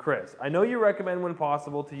from Chris. I know you recommend when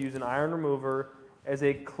possible to use an iron remover as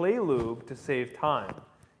a clay lube to save time.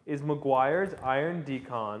 Is Meguiar's Iron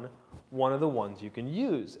Decon one of the ones you can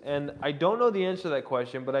use? And I don't know the answer to that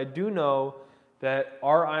question, but I do know that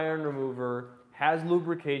our iron remover has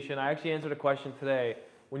lubrication. I actually answered a question today.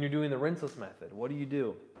 When you're doing the rinseless method, what do you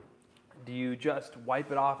do? Do you just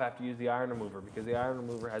wipe it off after you use the iron remover? Because the iron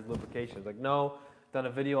remover has lubrication. It's like, no, I've done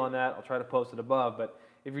a video on that. I'll try to post it above. But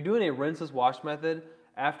if you're doing a rinseless wash method,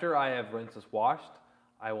 after I have rinseless washed,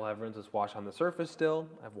 I will have rinseless wash on the surface still.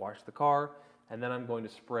 I've washed the car. And then I'm going to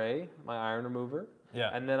spray my iron remover. Yeah.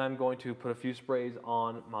 And then I'm going to put a few sprays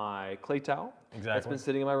on my clay towel. Exactly. That's been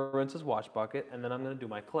sitting in my rinseless wash bucket. And then I'm going to do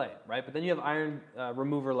my clay, right? But then you have iron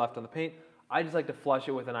remover left on the paint. I just like to flush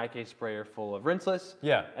it with an IK sprayer full of rinseless.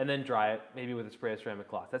 Yeah. And then dry it, maybe with a spray of ceramic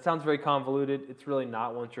cloth. That sounds very convoluted. It's really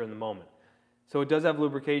not once you're in the moment. So it does have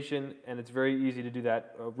lubrication, and it's very easy to do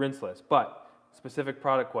that rinseless. But specific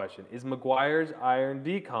product question, is Meguiar's Iron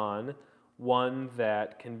Decon one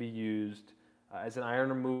that can be used as an iron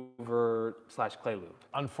remover / clay lube?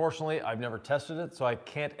 Unfortunately, I've never tested it, so I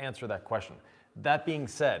can't answer that question. That being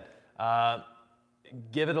said,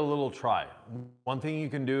 give it a little try. One thing you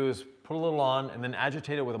can do is put a little on and then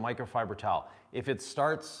agitate it with a microfiber towel. If it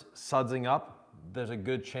starts sudsing up, there's a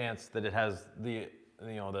good chance that it has the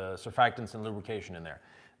surfactants and lubrication in there.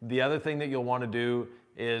 The other thing that you'll want to do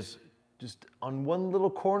is just on one little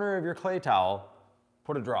corner of your clay towel,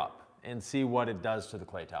 put a drop and see what it does to the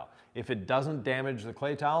clay towel. If it doesn't damage the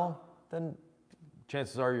clay towel, then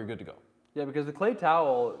chances are you're good to go. Yeah, because the clay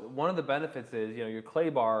towel, one of the benefits is, your clay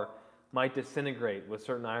bar might disintegrate with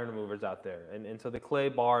certain iron removers out there. And so the clay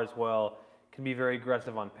bar as well can be very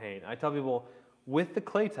aggressive on paint. I tell people, with the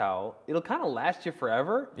clay towel, it'll kind of last you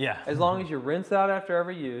forever. Yeah. As long as you rinse it out after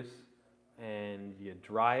every use and you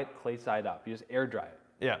dry it clay side up. You just air dry it.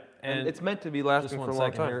 Yeah. And it's meant to be lasting for a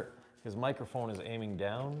long time. Here. His microphone is aiming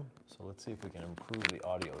down, so let's see if we can improve the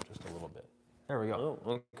audio just a little bit. There we go.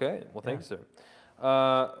 Oh, okay. Well, thanks, sir.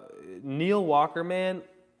 Neil Walkerman,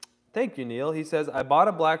 thank you, Neil. He says, I bought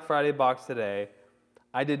a Black Friday box today.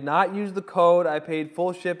 I did not use the code. I paid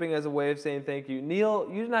full shipping as a way of saying thank you. Neil,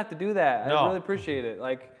 you didn't have to do that. No. I really appreciate it.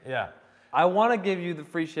 Like, Yeah. I want to give you the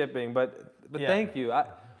free shipping, but Yeah. thank you.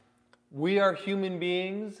 We are human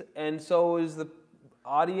beings, and so is the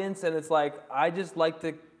audience, and it's like, I just like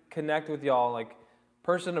to connect with y'all, like,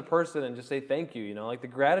 person to person, and just say thank you, you know? Like, the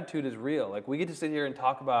gratitude is real. Like, we get to sit here and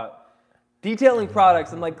talk about detailing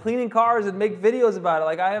products and, like, cleaning cars and make videos about it.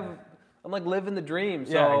 Like, I'm, like, living the dream.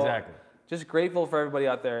 So Yeah, exactly. just grateful for everybody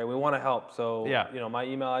out there, and we want to help. So, Yeah. you know, my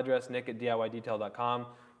email address, nick@diydetail.com.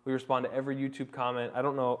 We respond to every YouTube comment. I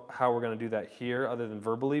don't know how we're going to do that here other than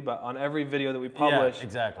verbally, but on every video that we publish, Yeah,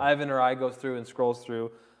 exactly. Ivan or I goes through and scrolls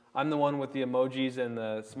through. I'm the one with the emojis and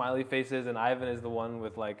the smiley faces, and Ivan is the one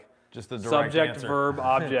with, like, Just the direct subject, answer. verb,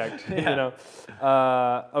 object, Yeah. you know.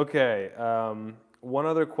 Okay. One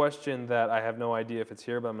other question that I have no idea if it's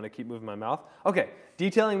here, but I'm going to keep moving my mouth. Okay.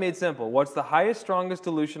 Detailing made simple. What's the highest, strongest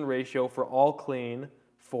dilution ratio for all clean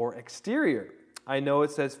for exterior? I know it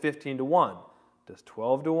says 15:1. Does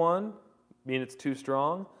 12:1 mean it's too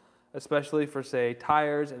strong? Especially for, say,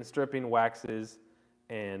 tires and stripping waxes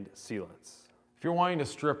and sealants. If you're wanting to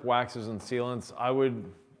strip waxes and sealants, I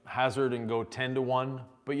would hazard and go 10:1,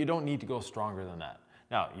 but you don't need to go stronger than that.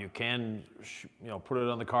 Now, you can put it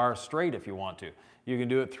on the car straight if you want to. You can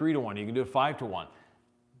do it 3:1, you can do it 5:1.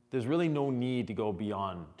 There's really no need to go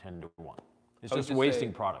beyond 10:1. It's just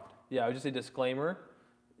wasting product. Yeah, I would just say disclaimer.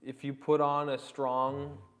 If you put on a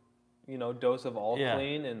strong, dose of all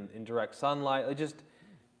clean and in direct sunlight, just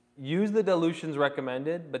use the dilutions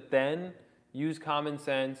recommended, but then use common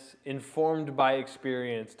sense, informed by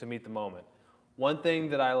experience to meet the moment. One thing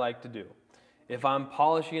that I like to do, if I'm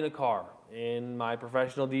polishing a car in my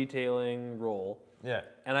professional detailing role,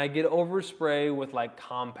 and I get overspray with, like,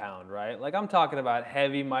 compound, right? Like, I'm talking about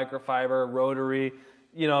heavy microfiber, rotary,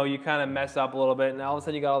 you kind of mess up a little bit, and all of a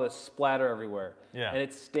sudden you got all this splatter everywhere. Yeah. And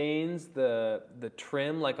it stains the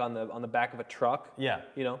trim, like on the back of a truck. Yeah.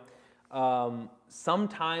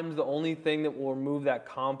 Sometimes the only thing that will remove that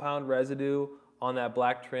compound residue on that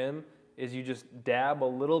black trim is you just dab a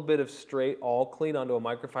little bit of straight all clean onto a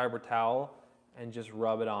microfiber towel and just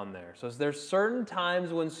rub it on there. So there's certain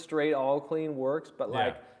times when straight all clean works, but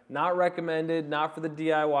not recommended, not for the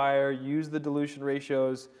DIYer. Use the dilution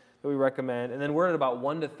ratios that we recommend. And then we're at about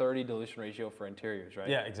 1 to 30 dilution ratio for interiors, right?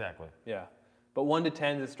 Yeah, exactly. Yeah. But 1 to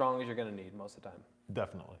 10 is as strong as you're going to need most of the time.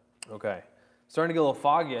 Definitely. Okay. Starting to get a little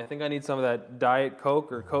foggy. I think I need some of that Diet Coke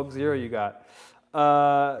or Coke Zero you got.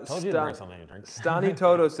 Told you to bring something to drink. Stani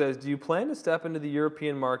Toto says, do you plan to step into the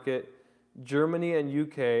European market? Germany and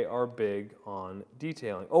UK are big on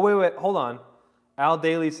detailing. Oh, wait, hold on. Al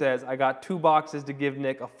Daly says, I got 2 boxes to give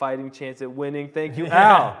Nick a fighting chance at winning. Thank you,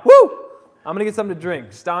 Al. Woo! I'm going to get something to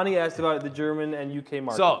drink. Stani asked about the German and UK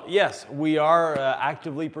market. So, yes, we are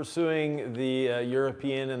actively pursuing the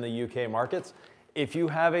European and the UK markets. If you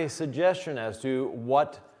have a suggestion as to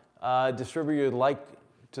what distributor you'd like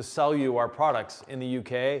to sell you our products in the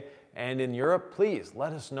UK and in Europe, please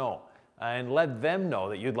let us know and let them know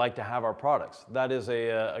that you'd like to have our products. That is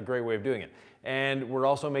a great way of doing it. And we're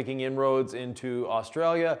also making inroads into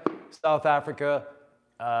Australia, South Africa,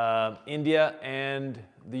 India, and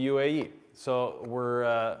the UAE. So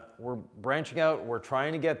we're branching out. We're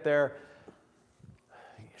trying to get there.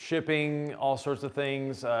 Shipping, all sorts of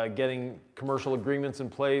things, getting commercial agreements in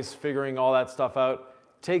place, figuring all that stuff out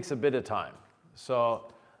takes a bit of time. So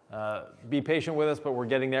be patient with us, but we're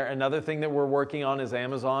getting there. Another thing that we're working on is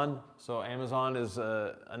Amazon. So Amazon is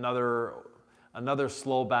another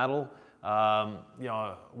slow battle.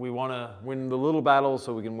 We want to win the little battles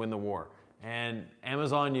so we can win the war. And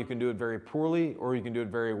Amazon, you can do it very poorly or you can do it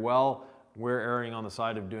very well. We're erring on the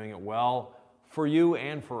side of doing it well for you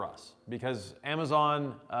and for us. Because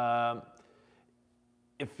Amazon,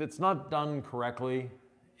 if it's not done correctly,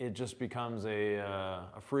 it just becomes a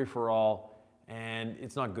free-for-all, and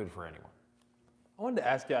it's not good for anyone. I wanted to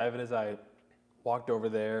ask you, Ivan, as I walked over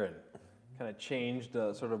there and kind of changed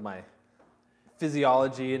sort of my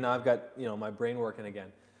physiology, and now I've got my brain working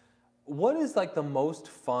again. What is like the most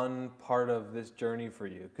fun part of this journey for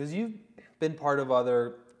you? Because you've been part of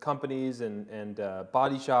other companies and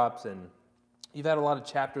body shops, and you've had a lot of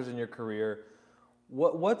chapters in your career.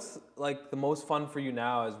 What's like the most fun for you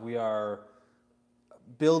now as we are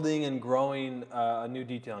building and growing a new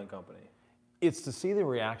detailing company? It's to see the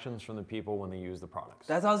reactions from the people when they use the products.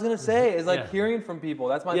 That's what I was gonna say. Is like hearing from people.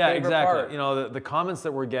 That's my favorite exactly. part. You know, the comments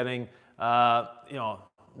that we're getting, you know,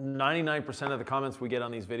 99% of the comments we get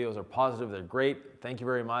on these videos are positive. They're great. Thank you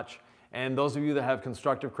very much. And those of you that have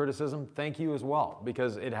constructive criticism, thank you as well,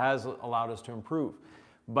 because it has allowed us to improve.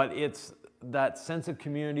 But it's that sense of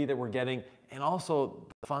community that we're getting, and also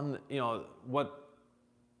the fun, you know, what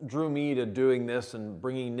drew me to doing this and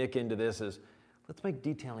bringing Nick into this is, let's make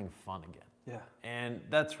detailing fun again. Yeah. And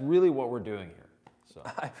that's really what we're doing here. So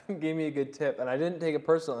Ivan gave me a good tip, and I didn't take it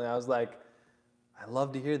personally. I was like, I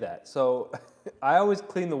love to hear that. So I always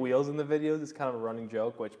clean the wheels in the videos. It's kind of a running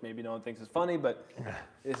joke, which maybe no one thinks is funny, but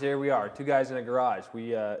here we are, two guys in a garage.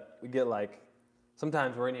 We get like,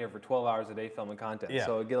 sometimes we're in here for 12 hours a day filming content,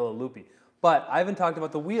 so it get a little loopy. But Ivan talked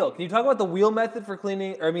about the wheel. Can you talk about the wheel method for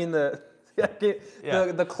cleaning, or I mean the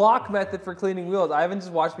clock method for cleaning wheels? Ivan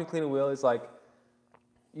just watched me clean a wheel. He's like,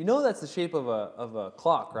 you know that's the shape of a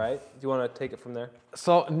clock, right? Do you want to take it from there?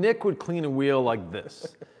 So Nick would clean a wheel like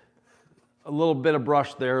this. A little bit of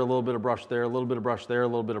brush there, a little bit of brush there, a little bit of brush there, a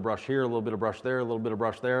little bit of brush here, a little bit of brush there, a little bit of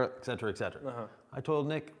brush there, et cetera, et cetera. I told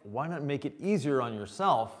Nick, why not make it easier on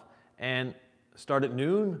yourself and start at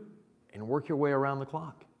noon and work your way around the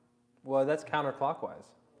clock? Well, that's counterclockwise.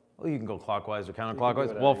 Well, you can go clockwise or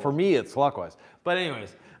counterclockwise. Well, for me, it's clockwise. But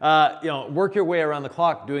anyways, you know, work your way around the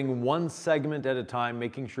clock, doing one segment at a time,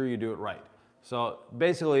 making sure you do it right. So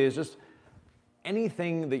basically, it's just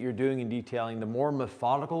anything that you're doing in detailing, the more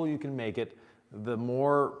methodical you can make it, the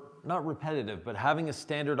more, not repetitive, but having a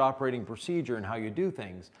standard operating procedure in how you do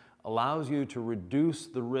things allows you to reduce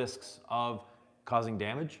the risks of causing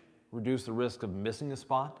damage, reduce the risk of missing a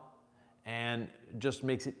spot, and just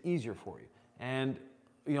makes it easier for you. And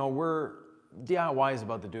you know, DIY is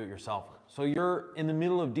about the do-it-yourselfer. So you're in the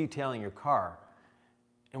middle of detailing your car,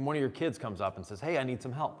 and one of your kids comes up and says, hey, I need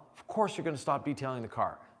some help. Of course you're gonna stop detailing the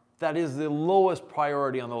car. That is the lowest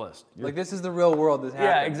priority on the list. Like, this is the real world. This happens.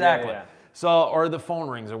 Yeah, exactly. So, or the phone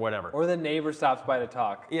rings or whatever. Or the neighbor stops by to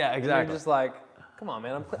talk. Yeah, exactly. And you're just like, come on,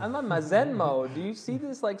 man, I'm on my Zen mode. Do you see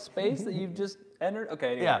this like space that you've just entered?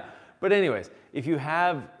 Okay, anyway. Yeah, but anyways, if you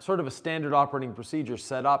have sort of a standard operating procedure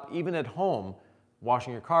set up, even at home,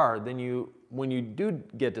 washing your car, then when you do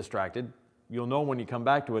get distracted, you'll know when you come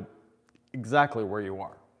back to it exactly where you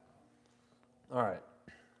are. All right.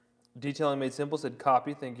 Detailing Made Simple said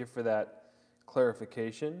copy. Thank you for that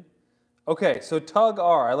clarification. Okay, so Tug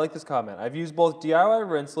R, I like this comment. I've used both DIY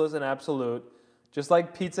rinseless and absolute. Just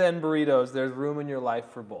like pizza and burritos, there's room in your life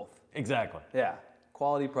for both. Exactly. Yeah,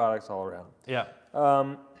 quality products all around. Yeah.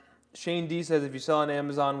 Shane D says, if you sell on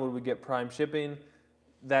Amazon, would we get prime shipping?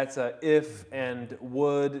 That's a if and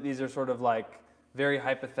would. These are sort of like very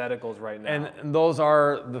hypotheticals right now. And those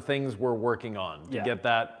are the things we're working on to get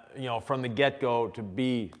that, you know, from the get-go to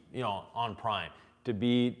be, you know, on Prime, to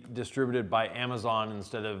be distributed by Amazon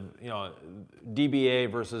instead of, you know,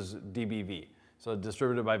 DBA versus DBV. So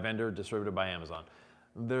distributed by vendor, distributed by Amazon.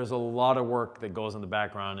 There's a lot of work that goes in the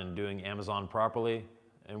background in doing Amazon properly,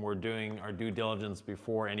 and we're doing our due diligence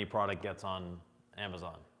before any product gets on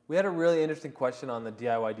Amazon. We had a really interesting question on the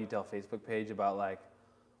DIY Detail Facebook page about like,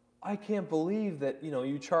 I can't believe that, you know,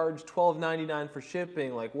 you charge $12.99 for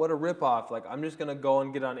shipping. Like, what a ripoff. Like, I'm just going to go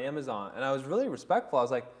and get it on Amazon. And I was really respectful. I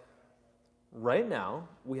was like, right now,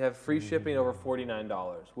 we have free shipping over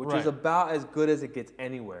 $49, which is about as good as it gets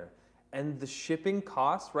anywhere. And the shipping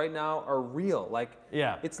costs right now are real. Like,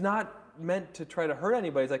 it's not meant to try to hurt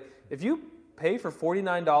anybody. It's like, if you pay for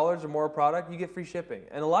 $49 or more a product, you get free shipping.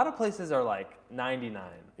 And a lot of places are like $99.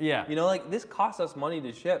 Yeah. You know, like, this costs us money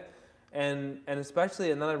to ship. And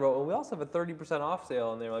especially, and then I wrote, well, we also have a 30% off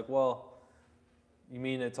sale. And they were like, well, you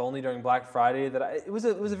mean it's only during Black Friday? It was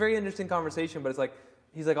a very interesting conversation, but it's like,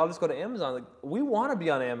 he's like, I'll just go to Amazon. Like, we want to be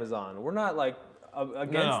on Amazon. We're not like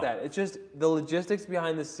against that. It's just the logistics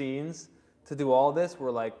behind the scenes to do all this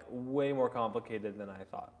were like way more complicated than I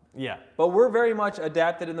thought. Yeah. But we're very much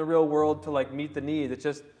adapted in the real world to like meet the needs. It's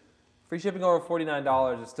just free shipping over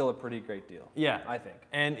 $49 is still a pretty great deal. Yeah. I think.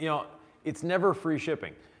 And you know, it's never free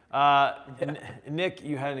shipping. Nick,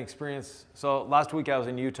 you had an experience. So last week I was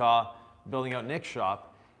in Utah building out Nick's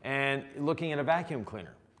shop and looking at a vacuum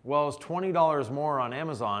cleaner. Well, it's $20 more on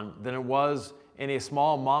Amazon than it was in a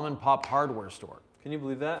small mom and pop hardware store. Can you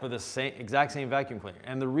believe that? For the exact same vacuum cleaner.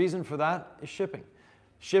 And the reason for that is shipping.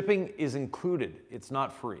 Shipping is included. It's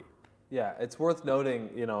not free. Yeah, it's worth noting,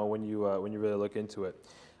 you know, when you really look into it.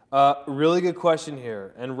 Really good question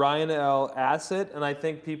here. And Ryan L. asked it, and I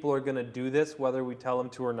think people are going to do this whether we tell them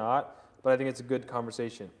to or not, but I think it's a good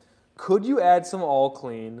conversation. Could you add some all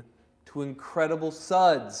clean to incredible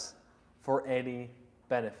suds for any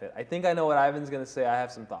benefit? I think I know what Ivan's going to say. I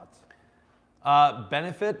have some thoughts.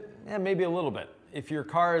 Benefit? Yeah, maybe a little bit. If your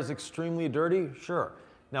car is extremely dirty, sure.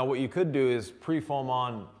 Now what you could do is pre-foam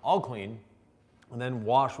on all clean and then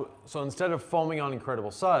wash. So instead of foaming on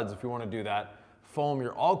Incredible Suds, if you want to do that, foam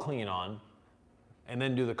your all clean on and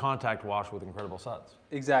then do the contact wash with Incredible Suds.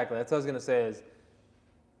 Exactly. That's what I was going to say is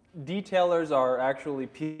detailers are actually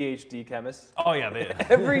PhD chemists. Oh yeah, they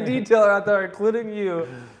Every detailer out there, including you,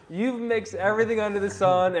 you've mixed everything under the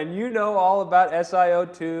sun and you know all about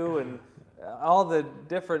SiO2 and all the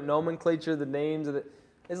different nomenclature, the names of it.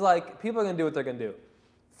 It's like people are going to do what they're going to do.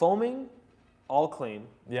 Foaming, all clean,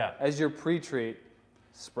 as your pre-treat,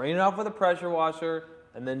 spraying it off with a pressure washer,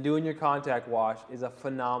 and then doing your contact wash is a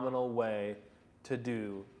phenomenal way to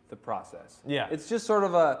do the process. Yeah. It's just sort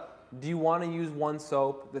of a, do you want to use one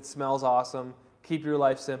soap that smells awesome, keep your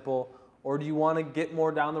life simple, or do you want to get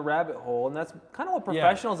more down the rabbit hole? And that's kind of what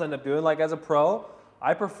professionals end up doing. Like as a pro,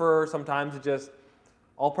 I prefer sometimes to just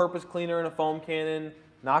all-purpose cleaner in a foam cannon,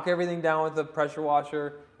 knock everything down with a pressure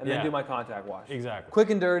washer, and then do my contact wash. Exactly. Quick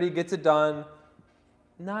and dirty, gets it done.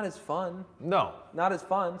 Not as fun. No. Not as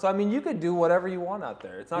fun. So, I mean, you could do whatever you want out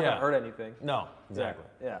there. It's not going to hurt anything. No, exactly.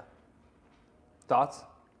 Yeah. Thoughts?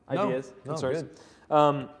 Ideas? No, concerns?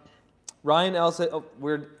 good. Ryan L said,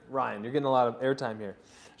 Ryan, you're getting a lot of airtime here.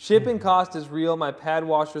 Shipping cost is real. My pad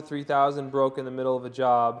washer 3000 broke in the middle of a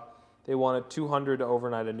job. They wanted 200 to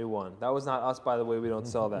overnight a new one. That was not us, by the way. We don't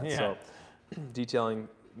sell that. So, detailing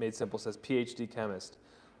made simple says PhD chemist.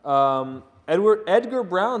 Edgar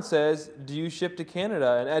Brown says, do you ship to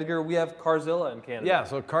Canada? And Edgar, we have Carzilla in Canada. Yeah,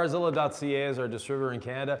 so Carzilla.ca is our distributor in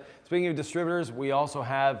Canada. Speaking of distributors, we also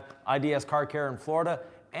have IDS Car Care in Florida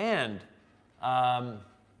and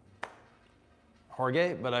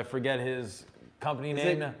Jorge, but I forget his company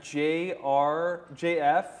name.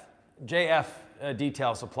 JF? JF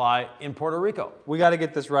Detail Supply in Puerto Rico. We got to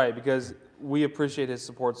get this right because we appreciate his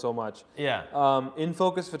support so much. Yeah. In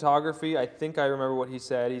Focus Photography, I think I remember what he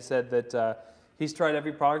said. He said that he's tried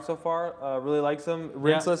every product so far, really likes them.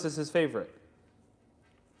 Rinseless is his favorite,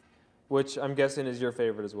 which I'm guessing is your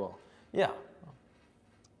favorite as well. Yeah.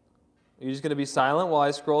 Are you just going to be silent while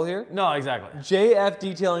I scroll here? No, exactly. JF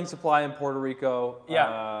Detailing Supply in Puerto Rico.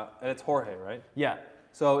 Yeah. And it's Jorge, right? Yeah.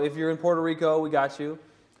 So if you're in Puerto Rico, we got you.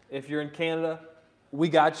 If you're in Canada, we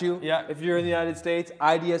got you. Yeah. If you're in the United States,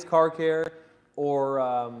 IDS Car Care or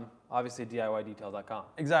obviously DIYdetail.com.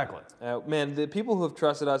 Exactly. Man, the people who have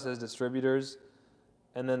trusted us as distributors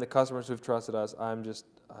and then the customers who have trusted us, I'm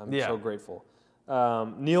so grateful.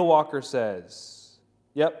 Neil Walker says,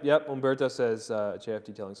 yep, Umberto says JF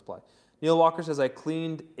Detailing Supply. Neil Walker says, I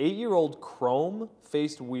cleaned 8-year-old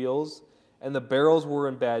chrome-faced wheels and the barrels were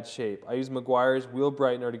in bad shape. I used Meguiar's wheel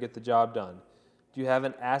brightener to get the job done. Do you have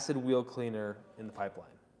an acid wheel cleaner in the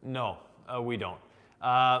pipeline? No, we don't.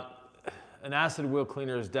 An acid wheel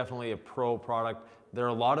cleaner is definitely a pro product. There are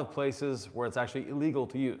a lot of places where it's actually illegal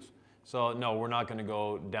to use. So no, we're not going to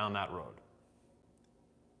go down that road.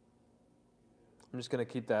 I'm just going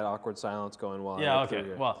to keep that awkward silence going while yeah, I'm okay.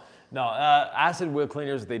 here. Well, no, acid wheel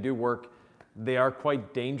cleaners, they do work. They are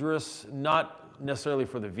quite dangerous, not necessarily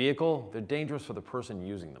for the vehicle. They're dangerous for the person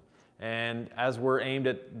using them. And as we're aimed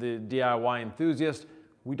at the DIY enthusiast,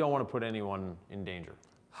 we don't want to put anyone in danger.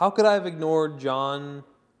 How could I have ignored John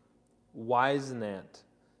Wisenant?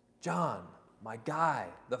 John, my guy,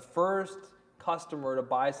 the first customer to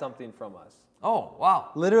buy something from us. Oh, wow.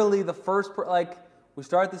 Literally the first, we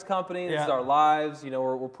start this company, this is our lives,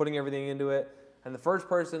 we're putting everything into it. And the first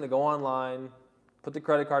person to go online, put the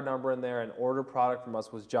credit card number in there and order product from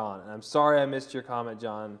us was John. And I'm sorry I missed your comment,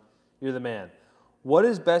 John. You're the man. What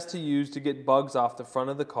is best to use to get bugs off the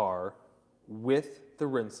front of the car with the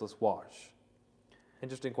rinseless wash?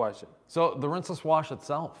 Interesting question. So the rinseless wash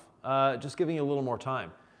itself, just giving you a little more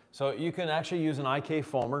time. So you can actually use an IK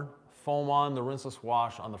foamer, foam on the rinseless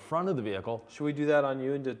wash on the front of the vehicle. Should we do that on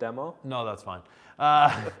you and do a demo? No, that's fine.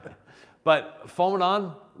 But foam it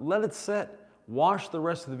on, let it sit, wash the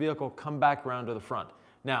rest of the vehicle, come back around to the front.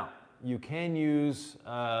 Now, you can use...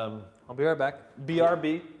 I'll be right back.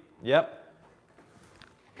 BRB. Yep.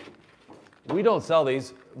 We don't sell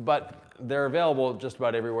these, but they're available just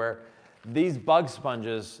about everywhere. These bug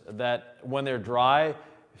sponges that, when they're dry,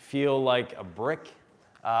 feel like a brick.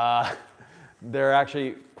 They're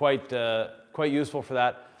actually quite useful for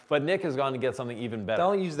that. But Nick has gone to get something even better.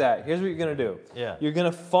 Don't use that. Here's what you're going to do. Yeah. You're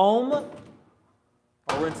going to foam a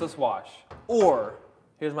rinseless wash. Or,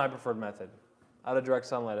 here's my preferred method. Out of direct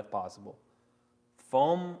sunlight if possible.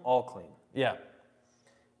 Foam all clean. Yeah.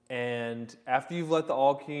 And after you've let the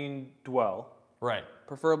all clean dwell, right,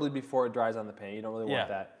 preferably before it dries on the paint, you don't really want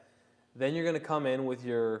that. Then you're going to come in with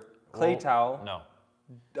your clay towel. No.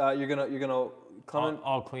 You're gonna come in.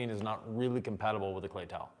 All clean is not really compatible with a clay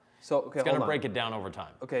towel. So okay, It's hold gonna on. break it down over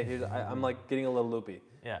time. Okay, I'm like getting a little loopy.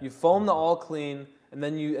 Yeah. You foam the all clean, and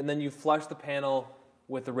then you flush the panel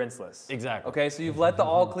with the rinseless. Exactly. Okay, so you've let the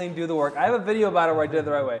all clean do the work. I have a video about it where I did it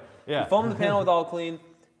the right way. Yeah. You foam the panel with all clean,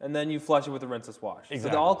 and then you flush it with the rinseless wash. Exactly. So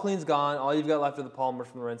the all clean's gone. All you've got left are the polymers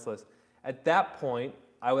from the rinseless. At that point,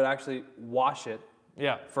 I would actually wash it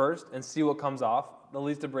Yeah. first and see what comes off the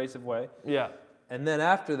least abrasive way. Yeah. And then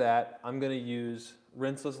after that, I'm gonna use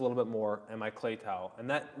rinseless a little bit more and my clay towel. And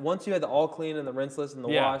that once you had the all clean and the rinseless and the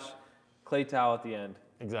Yeah. wash, clay towel at the end.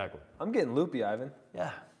 Exactly. I'm getting loopy, Ivan.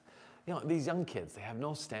 Yeah. You know, these young kids, they have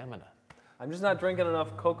no stamina. I'm just not drinking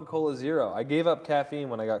enough Coca-Cola Zero. I gave up caffeine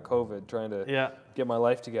when I got COVID trying to get my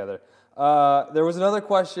life together. There was another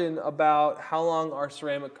question about how long our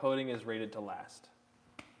ceramic coating is rated to last.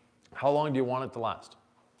 How long do you want it to last?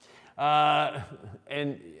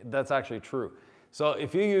 And that's actually true. So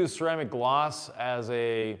if you use ceramic gloss as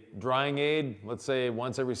a drying aid, let's say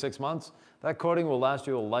once every 6 months, that coating will last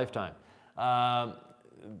you a lifetime.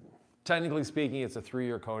 Technically speaking, it's a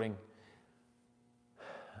 3-year coating.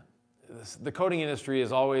 The coating industry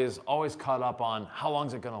is always caught up on how long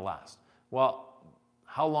is it going to last. Well,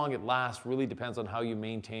 how long it lasts really depends on how you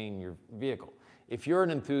maintain your vehicle. If you're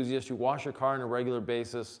an enthusiast, you wash your car on a regular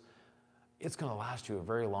basis, it's going to last you a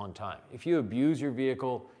very long time. If you abuse your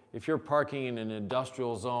vehicle, if you're parking in an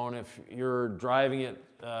industrial zone, if you're driving it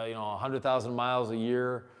 100,000 miles a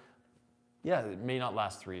year, yeah, it may not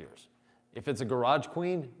last 3 years. If it's a garage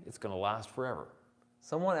queen, it's going to last forever.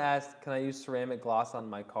 Someone asked, can I use ceramic gloss on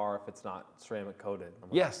my car if it's not ceramic coated? I'm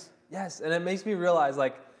like, Yes. Yes, and it makes me realize,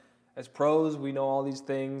 like, as pros, we know all these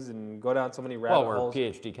things and go down so many rabbit holes. Well, we're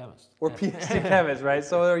PhD chemists. We're PhD chemists, right?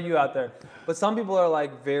 So are you out there. But some people are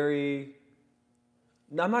like very,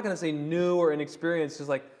 I'm not going to say new or inexperienced, just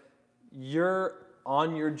like you're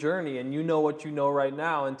on your journey and you know what you know right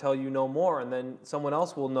now until you know more, and then someone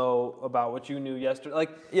else will know about what you knew yesterday.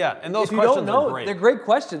 Like, yeah, and those if you questions don't know, are great. They're great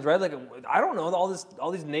questions, right? Like, I don't know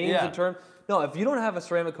all these names Yeah. and terms. No, if you don't have a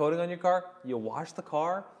ceramic coating on your car, you wash the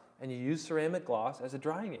car and you use ceramic gloss as a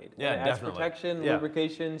drying aid. Yeah, and it adds definitely. protection, Yeah.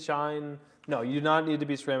 lubrication, shine. No, you do not need to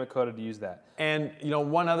be ceramic coated to use that. And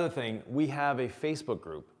one other thing, we have a Facebook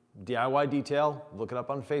group, DIY Detail. Look it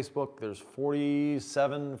up on Facebook. There's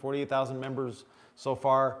 48,000 members so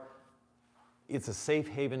far. It's a safe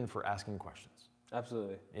haven for asking questions.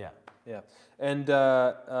 Absolutely. Yeah. Yeah. And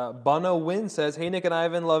Bono Win says, hey, Nick and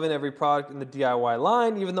Ivan, loving every product in the DIY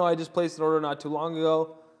line. Even though I just placed an order not too long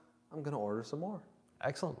ago, I'm going to order some more.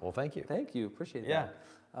 Excellent. Well, thank you. Thank you. Appreciate Yeah.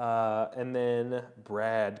 that. And then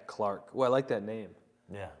Brad Clark. Oh, I like that name.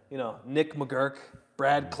 Yeah. Nick McGurk,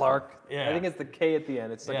 Brad Clark. Yeah. I think it's the K at the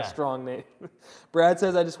end. It's like Yeah. a strong name. Brad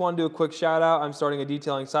says, I just want to do a quick shout out. I'm starting a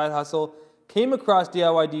detailing side hustle. Came across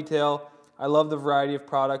DIY Detail. I love the variety of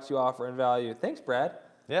products you offer and value. Thanks, Brad.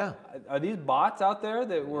 Yeah. Are these bots out there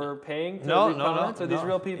that we're paying to No, leave comments? no. Or are these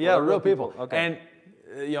real people? Yeah, They're real people. Okay.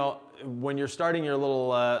 And when you're starting your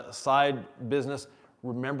little side business,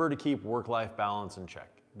 remember to keep work-life balance in check.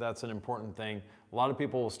 That's an important thing. A lot of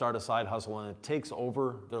people will start a side hustle and it takes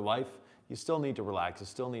over their life. You still need to relax. You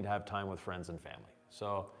still need to have time with friends and family.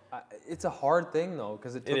 So It's a hard thing though,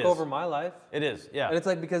 because it took is. over my life. it is, yeah. And it's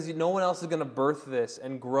like, because no one else is going to birth this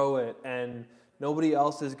and grow it, and nobody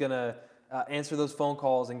else is going to answer those phone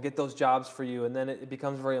calls and get those jobs for you. And then it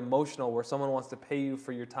becomes very emotional where someone wants to pay you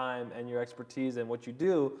for your time and your expertise and what you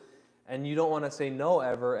do. And you don't want to say no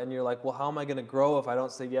ever. And you're like, well, how am I going to grow if I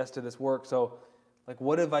don't say yes to this work? So like,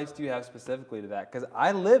 what advice do you have specifically to that? Because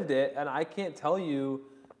I lived it, and I can't tell you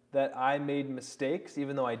that I made mistakes,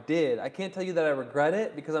 even though I did. I can't tell you that I regret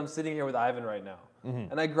it, because I'm sitting here with Ivan right now.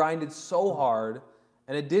 Mm-hmm. And I grinded so hard,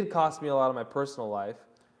 and it did cost me a lot of my personal life.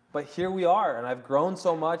 But here we are, and I've grown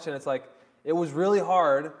so much, and it's like, it was really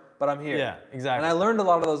hard, but I'm here. Yeah, exactly. And I learned a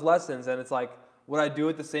lot of those lessons, and it's like, would I do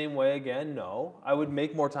it the same way again? No. I would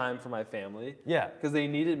make more time for my family. Yeah. Because they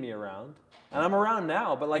needed me around. And I'm around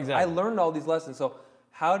now, but like, Exactly. I learned all these lessons. So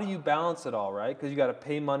how do you balance it all, right? Because you got to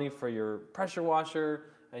pay money for your pressure washer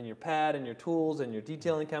and your pad and your tools and your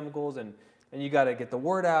detailing chemicals, and you got to get the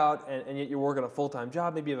word out, and yet you're working a full-time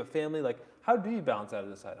job. Maybe you have a family. Like, how do you balance out of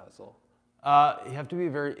the side hustle? You have to be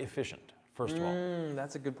very efficient, first of all.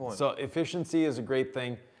 That's a good point. So efficiency is a great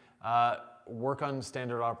thing. Work on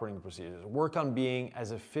standard operating procedures. Work on being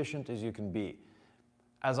as efficient as you can be.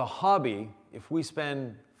 As a hobby, if we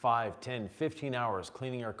spend 5, 10, 15 hours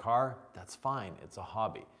cleaning our car, that's fine. It's a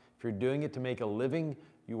hobby. If you're doing it to make a living,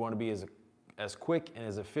 you want to be as quick and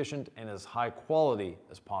as efficient and as high quality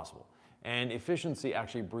as possible. And efficiency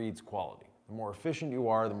actually breeds quality. The more efficient you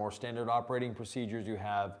are, the more standard operating procedures you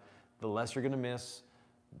have, the less you're going to miss,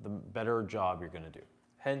 the better job you're going to do.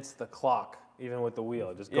 Hence the clock, even with the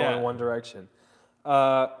wheel, just going one direction.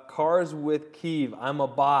 Cars with Keeve, I'm a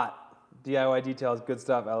bot. DIY details, good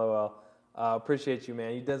stuff, LOL. Appreciate you,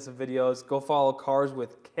 man. You've done some videos. Go follow Cars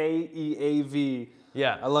with KEAV.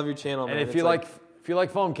 Yeah. I love your channel, man. And if you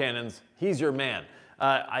like foam cannons, he's your man.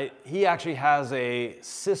 He actually has a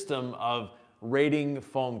system of rating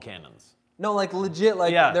foam cannons. No, like legit,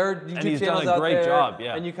 like there are YouTube channels out there. Job,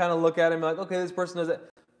 yeah. And you kind of look at him like, okay, this person does it.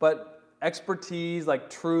 But expertise, like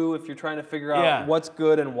true, if you're trying to figure out what's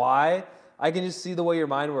good and why, I can just see the way your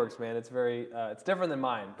mind works, man. It's very, it's different than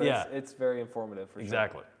mine, but it's very informative for sure.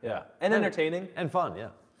 Exactly. Yeah. And entertaining. And fun, yeah.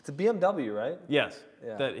 It's a BMW, right? Yes.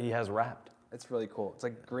 That he has wrapped. It's really cool. It's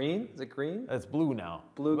like green. Is it green? It's blue now.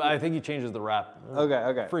 Blue. But I think he changes the wrap.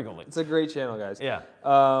 Okay. Frequently. It's a great channel, guys. Yeah.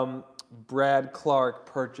 Brad Clark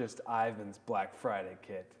purchased Ivan's Black Friday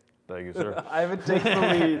kit. Thank you, sir. Ivan takes the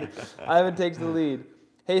lead. Ivan takes the lead.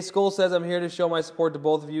 Hey, Skull says, I'm here to show my support to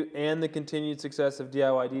both of you and the continued success of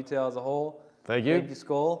DIY Detail as a whole. Thank you. Thank you,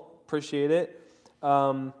 Skull. Appreciate it.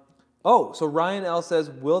 So Ryan L says,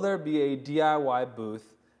 will there be a DIY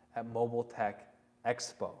booth at Mobile Tech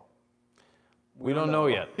Expo? We don't know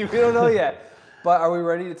yet. We don't know yet. But are we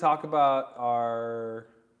ready to talk about our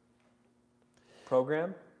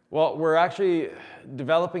program? Well, we're actually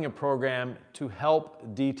developing a program to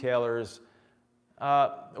help detailers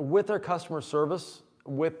with their customer service,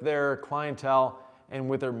 with their clientele, and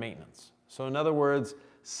with their maintenance. So in other words,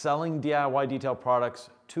 selling DIY detail products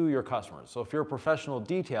to your customers. So if you're a professional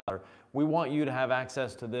detailer, we want you to have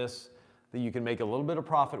access to this, that you can make a little bit of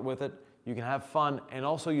profit with it, you can have fun, and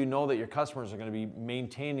also you know that your customers are going to be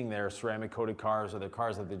maintaining their ceramic coated cars or their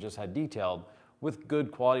cars that they just had detailed with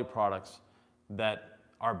good quality products that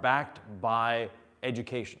are backed by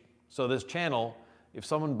education. So this channel, if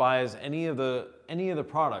someone buys any of the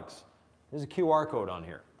products, there's a QR code on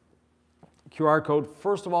here. QR code,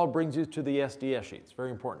 first of all, brings you to the SDS sheets,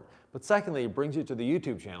 very important. But secondly, it brings you to the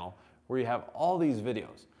YouTube channel where you have all these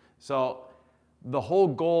videos. So the whole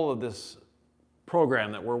goal of this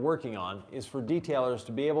program that we're working on is for detailers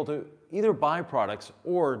to be able to either buy products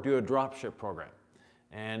or do a drop ship program.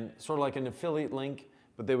 And sort of like an affiliate link,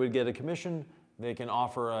 but they would get a commission. They can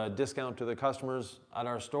offer a discount to the customers at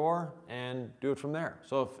our store and do it from there.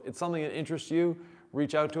 So if it's something that interests you,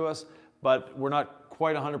 reach out to us. But we're not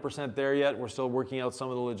quite 100% there yet. We're still working out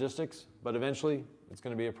some of the logistics, but eventually it's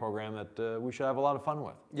going to be a program that we should have a lot of fun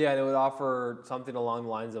with. Yeah, and it would offer something along the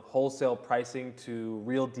lines of wholesale pricing to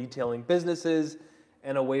real detailing businesses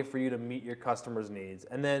and a way for you to meet your customers' needs.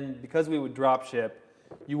 And then because we would drop ship,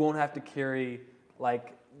 you won't have to carry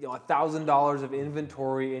like $1,000 of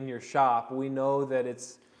inventory in your shop. We know that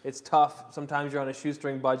it's tough. Sometimes you're on a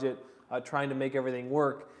shoestring budget trying to make everything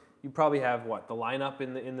work. You probably have the lineup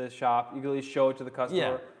in the shop. You can at least show it to the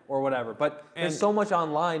customer or whatever. But there's so much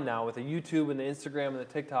online now with the YouTube and the Instagram and the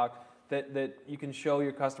TikTok that you can show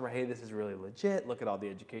your customer, hey, this is really legit. Look at all the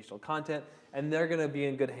educational content. And they're going to be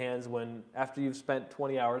in good hands when, after you've spent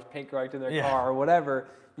 20 hours paint correcting their car or whatever,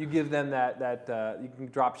 you give them you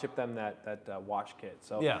can drop ship them that wash kit.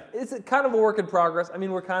 So it's kind of a work in progress. I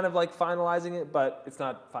mean, we're kind of like finalizing it, but it's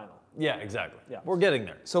not final. Yeah, exactly. Yeah. We're getting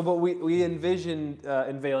there. So, but we envisioned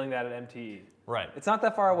unveiling that at MTE. Right. It's not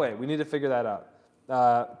that far away. We need to figure that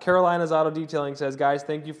out. Carolina's Auto Detailing says, guys,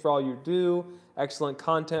 thank you for all you do. Excellent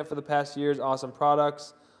content for the past years. Awesome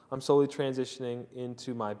products. I'm slowly transitioning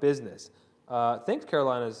into my business. Thanks,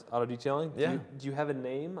 Carolina's Auto Detailing. Yeah. Do you have a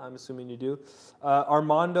name? I'm assuming you do.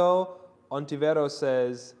 Armando Ontivero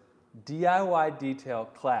says, DIY Detail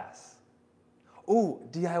Class. Ooh,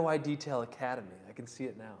 DIY Detail Academy. I can see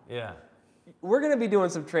it now. Yeah. We're going to be doing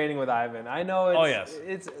some training with Ivan. I know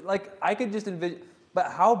it's like, I could just envision,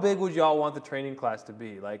 but how big would y'all want the training class to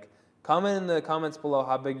be? Like, comment in the comments below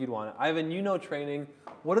how big you'd want it. Ivan, you know training.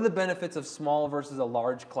 What are the benefits of small versus a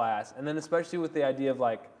large class? And then especially with the idea of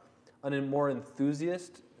like a more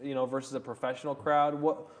enthusiast, versus a professional crowd.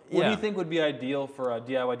 What do you think would be ideal for a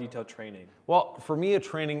DIY detail training? Well, for me, a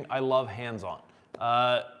training, I love hands-on.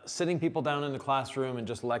 Sitting people down in the classroom and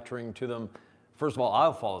just lecturing to them. First of all,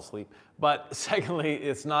 I'll fall asleep. But secondly,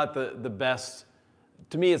 it's not the best,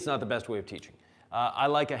 to me, it's not the best way of teaching. I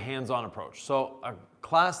like a hands-on approach. So a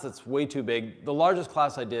class that's way too big, the largest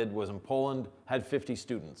class I did was in Poland, had 50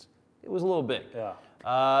 students. It was a little big. Yeah.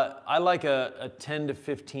 I like a 10 to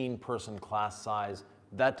 15 person class size.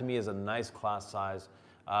 That to me is a nice class size.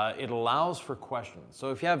 It allows for questions. So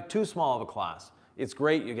if you have too small of a class, it's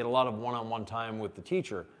great, you get a lot of one-on-one time with the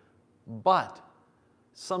teacher, but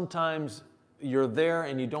sometimes you're there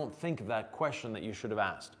and you don't think of that question that you should have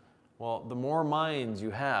asked. Well, the more minds you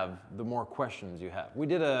have, the more questions you have. We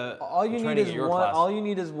did a All you training need is at your one. class. All you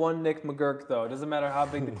need is one Nick McGurk, though. It doesn't matter how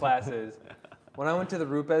big the class is. When I went to the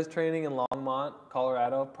Rupes training in Longmont,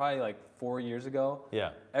 Colorado, probably like 4 years ago,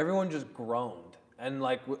 Yeah. everyone just groaned. And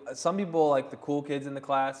like some people, like the cool kids in the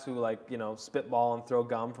class who like, spitball and throw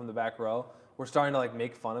gum from the back row, were starting to like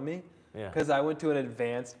make fun of me. Yeah. Because I went to an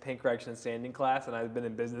advanced paint correction and sanding class, and I've been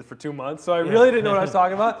in business for 2 months, so I really didn't know what I was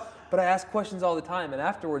talking about. But I asked questions all the time, and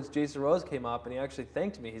afterwards, Jason Rose came up, and he actually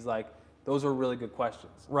thanked me. He's like, those were really good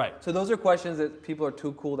questions. Right. So those are questions that people are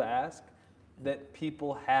too cool to ask, that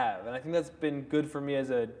people have. And I think that's been good for me as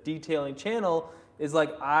a detailing channel, is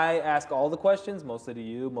like I ask all the questions, mostly to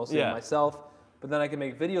you, mostly to myself, but then I can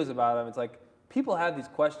make videos about them. It's like, people have these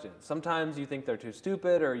questions. Sometimes you think they're too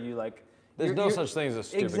stupid, or you like... There's no such thing as a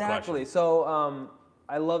stupid Exactly. question. So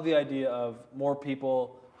I love the idea of more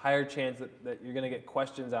people, higher chance that you're going to get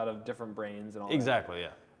questions out of different brains and all Exactly,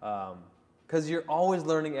 that. yeah. Because you're always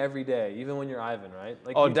learning every day, even when you're Ivan, right?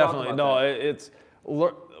 Like Oh, you talk definitely. about No, that. it's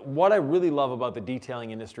what I really love about the detailing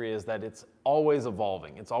industry is that it's always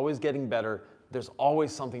evolving. It's always getting better. There's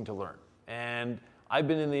always something to learn. And I've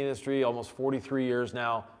been in the industry almost 43 years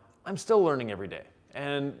now. I'm still learning every day.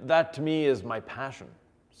 And that to me is my passion.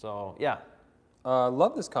 So, yeah.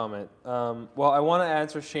 Love this comment. Well, I want to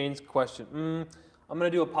answer Shane's question. I'm going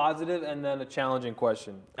to do a positive and then a challenging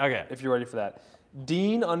question. Okay. If you're ready for that.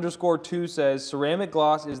 Dean_2 says, ceramic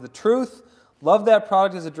gloss is the truth. Love that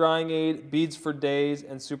product as a drying aid. Beads for days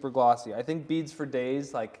and super glossy. I think beads for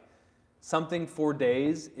days, like something for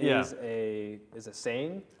days is a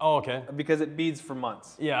saying. Oh, okay. Because it beads for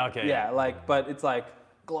months. Yeah, okay. Yeah, but it's like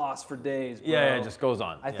gloss for days, bro. Yeah, it just goes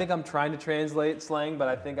on. I think I'm trying to translate slang, but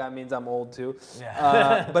I think that means I'm old too.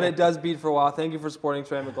 Yeah. But it does bead for a while. Thank you for supporting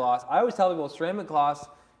ceramic gloss. I always tell people ceramic gloss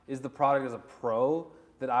is the product as a pro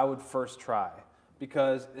that I would first try,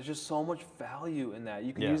 because there's just so much value in that.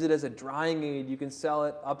 You can use it as a drying aid. You can sell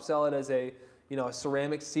it, upsell it as a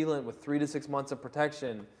ceramic sealant with 3 to 6 months of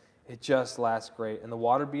protection. It just lasts great, and the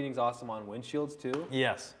water beading's awesome on windshields too.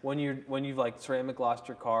 Yes. When you've like ceramic glossed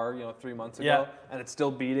your car, 3 months ago, and it's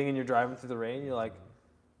still beading, and you're driving through the rain, you're like,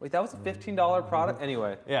 wait, that was a $15 product.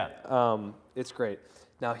 Anyway. Yeah. It's great.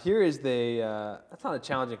 Now here is that's not a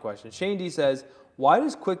challenging question. Shane D says, why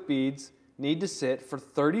does quick beads need to sit for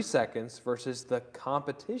 30 seconds versus the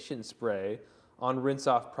competition spray on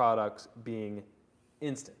rinse-off products being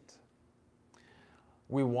instant?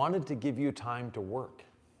 We wanted to give you time to work.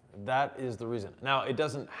 That is the reason. Now, it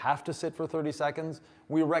doesn't have to sit for 30 seconds.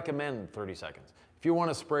 We recommend 30 seconds. If you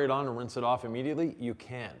want to spray it on and rinse it off immediately, you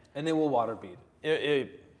can. And it will water bead.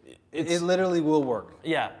 It literally will work.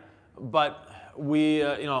 Yeah, but we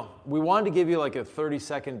wanted to give you like a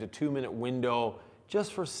 30-second to 2-minute window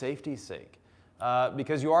just for safety's sake.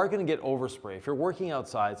 Because you are going to get overspray. If you're working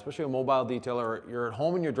outside, especially a mobile detailer, or you're at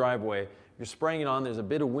home in your driveway, you're spraying it on, there's a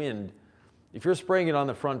bit of wind. If you're spraying it on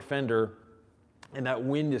the front fender and that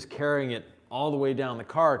wind is carrying it all the way down the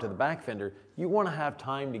car to the back fender, you want to have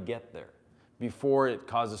time to get there before it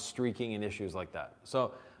causes streaking and issues like that.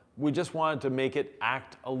 So we just wanted to make it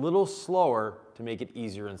act a little slower to make it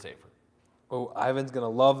easier and safer. Oh, Ivan's going to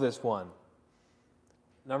love this one.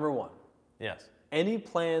 Number 1. Yes. Any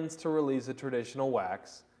plans to release a traditional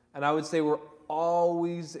wax? And I would say we're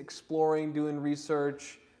always exploring, doing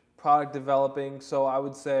research, product developing. So I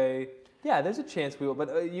would say, yeah, there's a chance we will.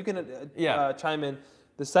 But you can chime in.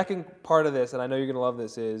 The second part of this, and I know you're going to love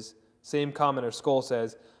this, is same commenter, Skull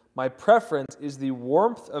says, my preference is the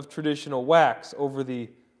warmth of traditional wax over the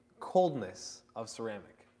coldness of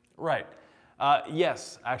ceramic. Right.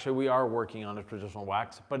 Yes, actually we are working on a traditional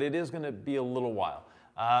wax, but it is going to be a little while.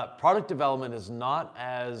 Product development is not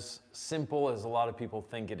as simple as a lot of people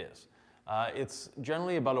think it is. It's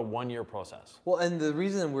generally about a 1-year process. Well, and the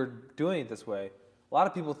reason we're doing it this way, a lot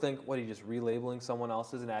of people think, what, are you just relabeling someone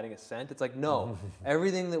else's and adding a scent? It's like, no.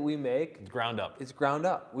 Everything that we make... It's ground up. It's ground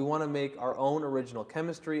up. We want to make our own original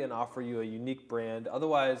chemistry and offer you a unique brand.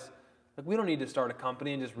 Otherwise, like, we don't need to start a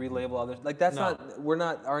company and just relabel others. Like, that's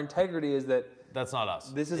our integrity is that... That's not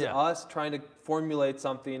us. This is us trying to formulate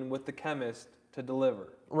something with the chemist to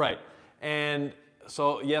deliver. Right. And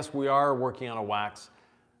so, yes, we are working on a wax.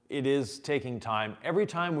 It is taking time. Every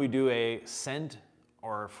time we do a scent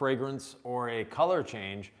or a fragrance or a color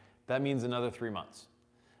change, that means another 3 months.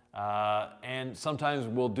 And sometimes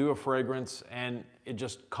we'll do a fragrance and it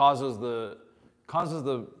just causes the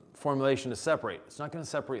formulation to separate. It's not going to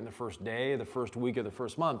separate in the first day, the first week, or the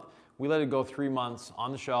first month. We let it go 3 months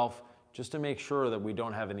on the shelf just to make sure that we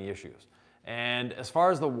don't have any issues. And as far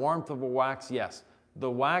as the warmth of a wax, yes. The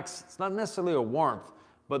wax, it's not necessarily a warmth,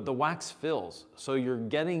 but the wax fills. So you're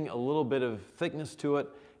getting a little bit of thickness to it,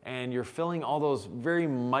 and you're filling all those very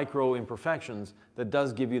micro imperfections that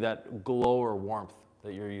does give you that glow or warmth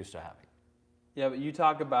that you're used to having. Yeah, but you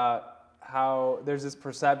talk about how there's this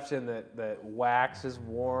perception that wax is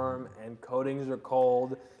warm and coatings are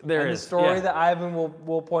cold. There and is, the story yeah. that Ivan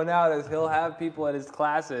will point out is he'll have people at his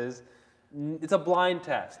classes. It's a blind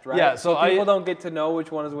test, right? Yeah, so people don't get to know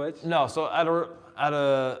which one is which? No, so at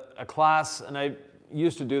a class, and I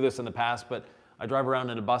used to do this in the past, but I drive around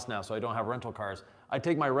in a bus now, so I don't have rental cars. I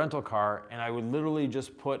take my rental car and I would literally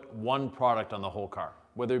just put one product on the whole car,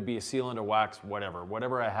 whether it be a sealant or wax,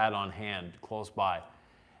 whatever I had on hand close by.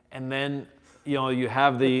 And then, you know, you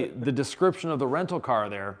have the description of the rental car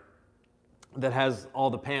there that has all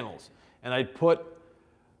the panels. And I'd put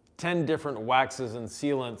 10 different waxes and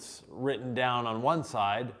sealants written down on one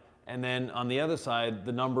side, and then on the other side,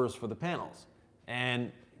 the numbers for the panels,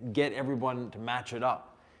 and get everyone to match it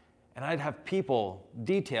up. And I'd have people,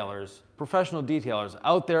 detailers, professional detailers,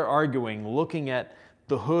 out there arguing, looking at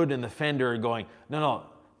the hood and the fender and going, no,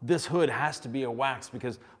 this hood has to be a wax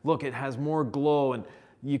because look, it has more glow, and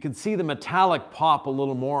you can see the metallic pop a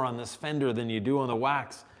little more on this fender than you do on the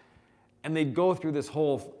wax. And they'd go through this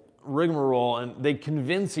whole rigmarole and they'd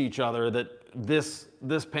convince each other that this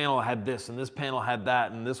panel had this and this panel had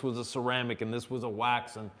that and this was a ceramic and this was a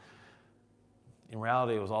wax, and in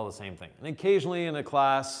reality it was all the same thing. And occasionally in a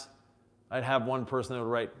class I'd have one person that would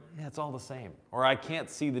write, yeah, it's all the same, or I can't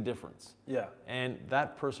see the difference. Yeah. And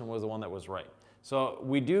that person was the one that was right. So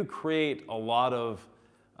we do create a lot of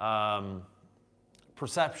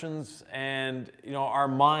perceptions, and you know, our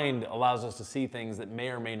mind allows us to see things that may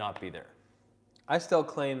or may not be there. I still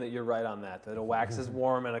claim that you're right on that a wax is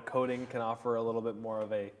warm and a coating can offer a little bit more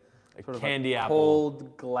of a sort of candy apple,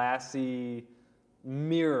 cold, glassy,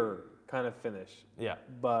 mirror kind of finish. Yeah.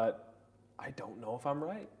 But I don't know if I'm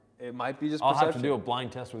right. It might be just I'll perception. have to do a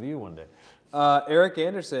blind test with you one day. Eric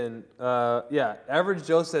Anderson, yeah, Average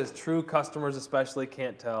Joe says true customers especially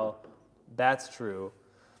can't tell. That's true.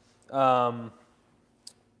 I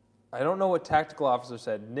don't know what Tactical Officer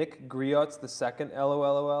said. Nick Griot's the second,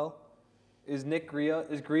 LOLOL. Is Nick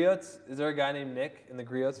Griot, is there a guy named Nick in the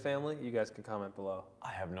Griots family? You guys can comment below.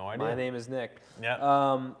 I have no idea. My name is Nick.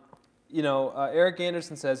 Yeah. You know, Eric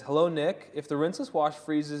Anderson says, hello, Nick. If the rinseless wash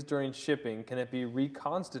freezes during shipping, can it be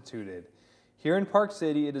reconstituted? Here in Park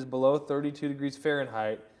City, it is below 32 degrees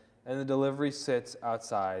Fahrenheit, and the delivery sits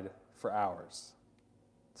outside for hours.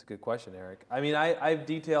 That's a good question, Eric. I mean, I've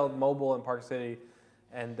detailed mobile in Park City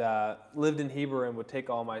and lived in Heber and would take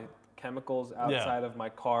all my chemicals outside of my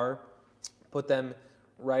car, put them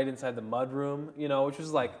right inside the mud room, you know, which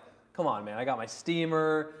was like, come on, man. I got my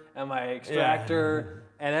steamer and my extractor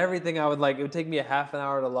and everything. It would take me a half an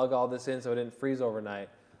hour to lug all this in so it didn't freeze overnight.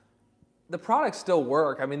 The products still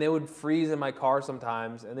work. I mean, they would freeze in my car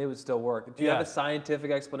sometimes and they would still work. Do you have a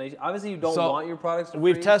scientific explanation? Obviously, you don't want your products to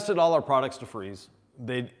freeze. We've tested all our products to freeze.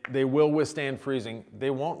 They will withstand freezing. They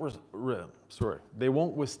won't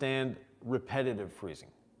withstand repetitive freezing.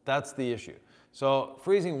 That's the issue. So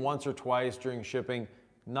freezing once or twice during shipping,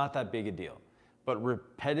 not that big a deal. But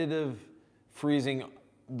repetitive freezing,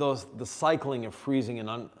 the cycling of freezing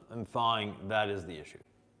and thawing, that is the issue.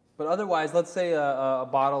 But otherwise, let's say a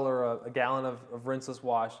bottle or a gallon of rinseless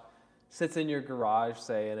wash sits in your garage,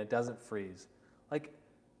 say, and it doesn't freeze. Like,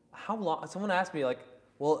 how long? Someone asked me, like,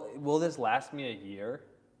 will this last me a year?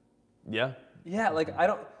 Yeah. Yeah, like,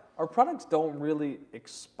 our products don't really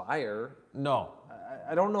expire. No.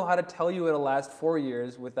 I don't know how to tell you it'll last 4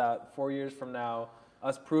 years without 4 years from now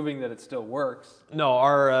us proving that it still works. No,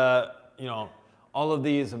 our, all of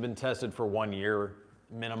these have been tested for 1 year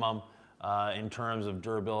minimum in terms of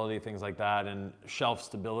durability, things like that, and shelf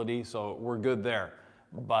stability, so we're good there.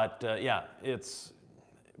 But yeah, it's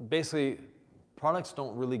basically, products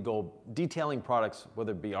don't really go, detailing products,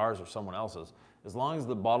 whether it be ours or someone else's, as long as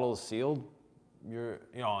the bottle is sealed,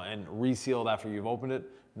 and resealed after you've opened it,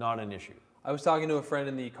 not an issue. I was talking to a friend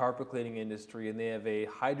in the carpet cleaning industry, and they have a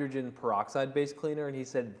hydrogen peroxide-based cleaner, and he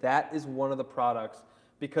said that is one of the products,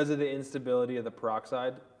 because of the instability of the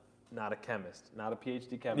peroxide, not a chemist, not a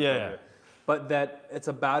PhD chemist, but that it's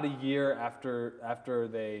about a year after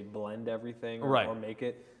they blend everything or make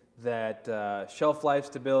it, that shelf life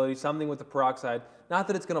stability, something with the peroxide, not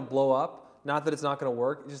that it's going to blow up, not that it's not going to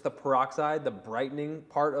work, just the peroxide, the brightening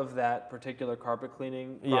part of that particular carpet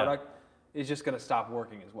cleaning product, is just going to stop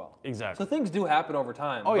working as well. Exactly. So things do happen over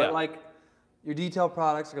time. Oh, but like your detailed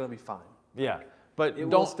products are going to be fine. Yeah, but it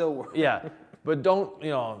will still work. Yeah, but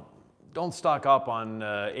don't stock up on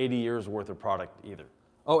 80 years worth of product either.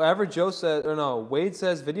 Oh, Average Joe says, Wade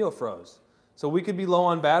says video froze. So we could be low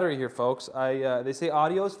on battery here, folks. They say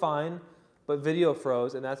audio is fine, but video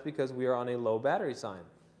froze, and that's because we are on a low battery sign.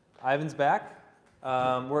 Ivan's back.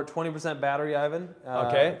 We're at 20% battery, Ivan.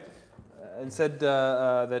 Okay. And said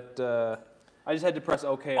that I just had to press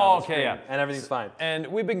OK on the screen, and everything's fine. And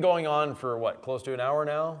we've been going on for what, close to an hour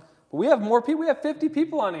now? But we have more people. We have 50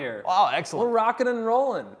 people on here. Wow, excellent. We're rocking and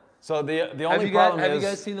rolling. So the only problem is... Have you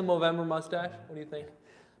guys seen the Movember mustache? What do you think?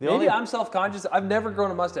 Maybe I'm self-conscious. I've never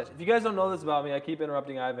grown a mustache. If you guys don't know this about me, I keep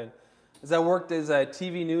interrupting Ivan. I worked as a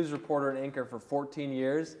TV news reporter and anchor for 14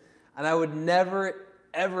 years, and I would never,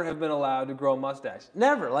 ever have been allowed to grow a mustache.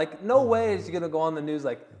 Never. Like, no way is he going to go on the news.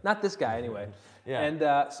 Like, not this guy anyway. Yeah.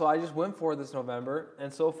 And so I just went for it this November,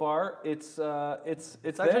 and so far it's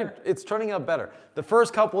actually, it's turning out better. The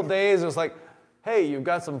first couple of days it was like, hey, you've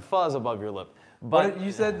got some fuzz above your lip. But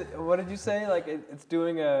what did you say? Like it's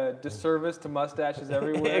doing a disservice to mustaches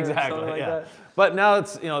everywhere. Exactly. Or something like that? But now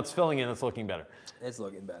it's filling in. It's looking better. It's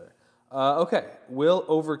looking better. Okay. Will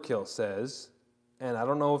Overkill says, and I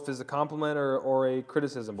don't know if it's a compliment or a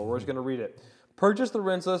criticism, but we're just gonna read it. Purchased the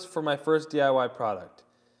rinseless for my first DIY product.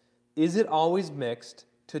 Is it always mixed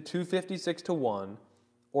to 256 to 1,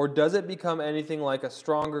 or does it become anything like a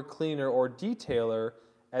stronger cleaner or detailer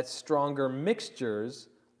at stronger mixtures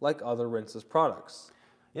like other rinseless products?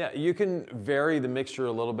 Yeah, you can vary the mixture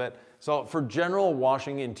a little bit. So for general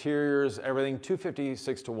washing interiors, everything,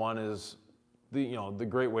 256 to 1 is the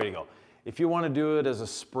great way to go. If you want to do it as a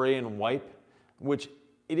spray and wipe, which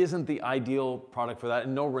it isn't the ideal product for that,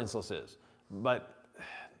 and no rinseless is, but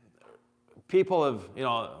people have,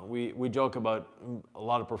 we joke about a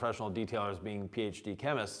lot of professional detailers being PhD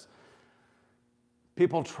chemists.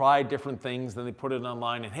 People try different things, then they put it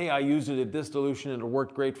online, and hey, I used it at this dilution, and it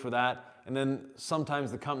worked great for that. And then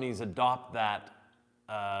sometimes the companies adopt that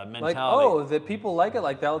mentality. Like, oh, that people like it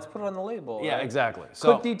like that, let's put it on the label. Yeah, right? exactly.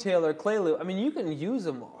 So, Quick detailer, clay lube. I mean, you can use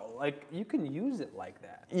them all. Like, you can use it like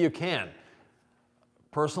that. You can.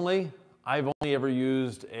 Personally, I've only ever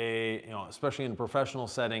used especially in a professional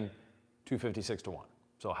setting, 256 to 1.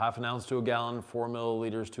 So half an ounce to a gallon, 4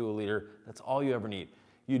 milliliters to a liter. That's all you ever need.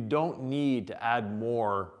 You don't need to add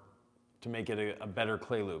more to make it a better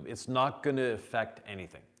clay lube. It's not going to affect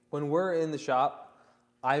anything. When we're in the shop,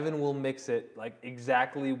 Ivan will mix it like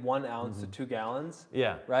exactly 1 ounce to 2 gallons.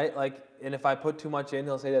 Yeah. Right? Like, and if I put too much in,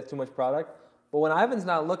 he'll say that's too much product. But when Ivan's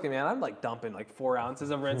not looking, man, I'm like dumping like 4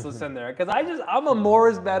 ounces of rinseless in there. Because I'm a more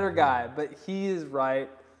is better guy. But he is right.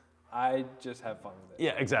 I just have fun with it.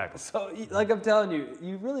 Yeah, exactly. So, like I'm telling you,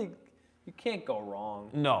 you can't go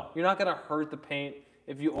wrong. No. You're not going to hurt the paint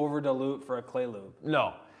if you over dilute for a clay lube.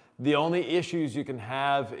 No. The only issues you can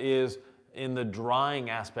have is in the drying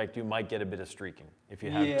aspect, you might get a bit of streaking if you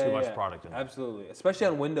have too much product in there. Absolutely. Especially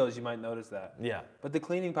on windows, you might notice that. Yeah. But the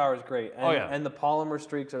cleaning power is great. And, and the polymer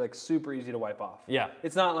streaks are like super easy to wipe off. Yeah.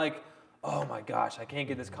 It's not like, oh my gosh, I can't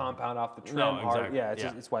get this compound off the trim. No, exactly. Yeah,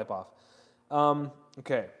 it's wipe off.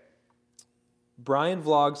 Okay. Brian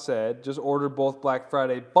Vlog said, just ordered both Black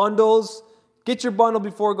Friday bundles. Get your bundle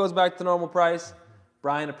before it goes back to normal price.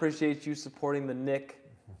 Brian, appreciates you supporting the Nick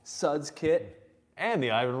Suds kit. And the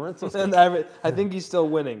Ivan rinseless And I think he's still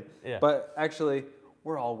winning. Yeah. But actually,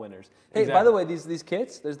 we're all winners. Hey, Exactly. by the way, these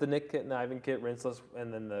kits, there's the Nick kit and the Ivan kit, rinseless,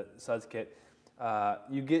 and then the Suds kit.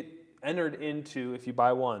 You get entered into, if you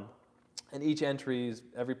buy one, and each entry is,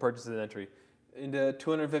 every purchase is an entry, into a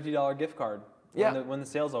 $250 gift card. When the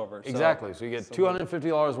sale's over. Exactly. So you get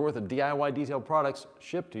 $250 worth of DIY detail products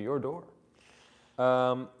shipped to your door.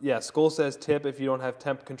 Skull says tip if you don't have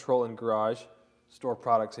temp control in garage, store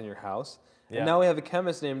products in your house. Yeah. And now we have a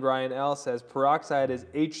chemist named Ryan L. says peroxide is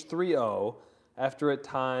H3O. After a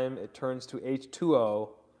time, it turns to H2O,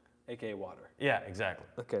 aka water. Yeah, exactly.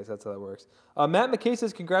 Okay, so that's how that works. Matt McKay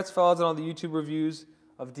says, congrats, fellas, on all the YouTube reviews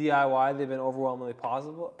of DIY. They've been overwhelmingly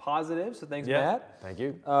positive, so thanks, Matt. Thank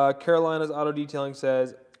you. Carolina's Auto Detailing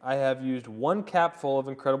says, I have used 1 cap full of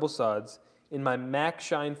Incredible Suds in my Mac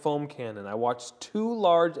Shine foam cannon. I washed two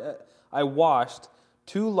large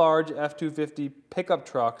F-250 pickup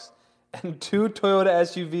trucks and 2 Toyota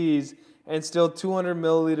SUVs, and still 200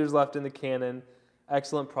 milliliters left in the cannon.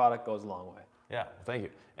 Excellent product, goes a long way. Yeah, thank you.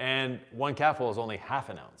 And 1 capful is only half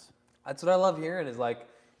an ounce. That's what I love hearing, is like,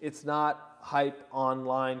 it's not hype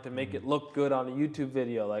online to make it look good on a YouTube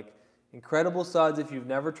video. Like, Incredible Suds, if you've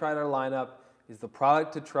never tried our lineup, is the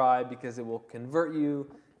product to try because it will convert you.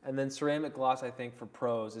 And then ceramic gloss, I think, for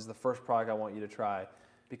pros is the first product I want you to try,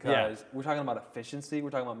 because we're talking about efficiency. We're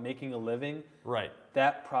talking about making a living. Right.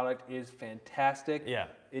 That product is fantastic. Yeah.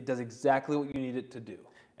 It does exactly what you need it to do.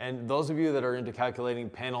 And those of you that are into calculating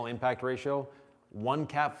panel impact ratio, 1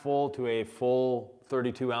 cap full to a full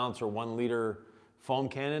 32 ounce or 1 liter foam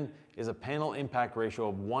cannon is a panel impact ratio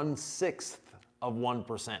of 1/6 of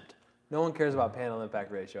 1%. No one cares about panel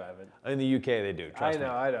impact ratio, Evan. In the UK, they do. Trust me.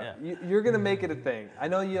 I know. Yeah. You're going to make it a thing. I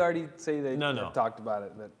know you already say they No. have talked about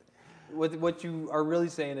it, but what you are really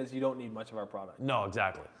saying is you don't need much of our product. No,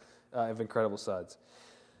 exactly. Of incredible suds.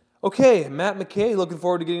 Okay, Matt McKay, looking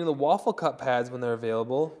forward to getting the waffle cup pads when they're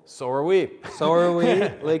available. So are we. So are we.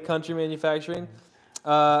 Lake Country Manufacturing.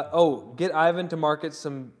 Get Yvan to market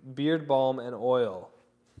some beard balm and oil.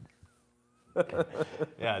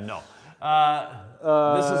 Yeah, no.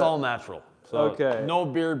 This is all natural. So okay. No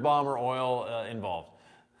beard balm or oil involved.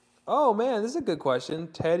 Oh man, this is a good question.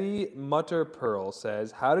 Teddy Mutterpearl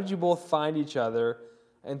says, how did you both find each other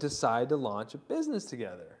and decide to launch a business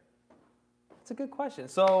together? It's a good question.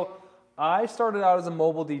 So I started out as a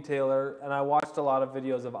mobile detailer, and I watched a lot of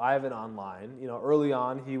videos of Yvan online. You know, early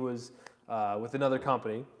on he was with another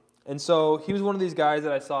company, and so he was one of these guys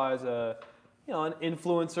that I saw as an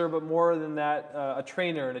influencer, but more than that, a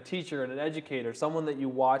trainer and a teacher and an educator, someone that you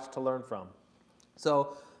watch to learn from.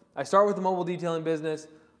 So I start with the mobile detailing business.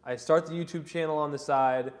 I start the YouTube channel on the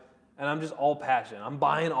side, and I'm just all passion. I'm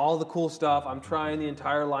buying all the cool stuff. I'm trying the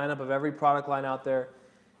entire lineup of every product line out there.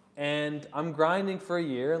 And I'm grinding for a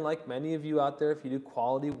year, and like many of you out there, if you do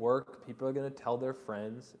quality work, people are going to tell their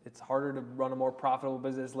friends. It's harder to run a more profitable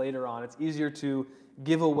business later on. It's easier to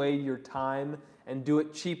give away your time and do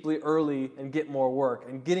it cheaply early and get more work.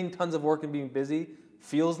 And getting tons of work and being busy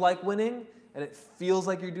feels like winning, and it feels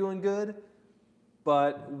like you're doing good.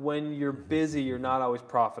 But when you're busy, you're not always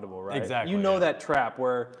profitable, right? Exactly. You know that trap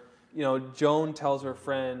where, Joan tells her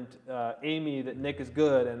friend Amy that Nick is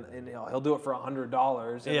good, and he'll do it for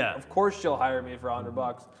 $100. And yeah. Of course she'll hire me for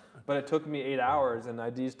 $100, but it took me 8 hours, and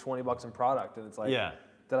I used $20 in product, and it's like, yeah.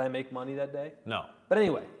 Did I make money that day? No. But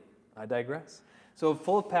anyway, I digress. So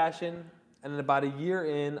full of passion, and then about a year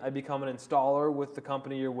in, I become an installer with the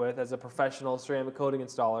company you're with as a professional ceramic coating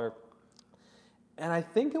installer. And I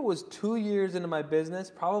think it was 2 years into my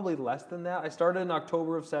business, probably less than that. I started in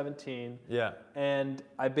October of 17. Yeah. And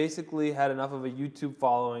I basically had enough of a YouTube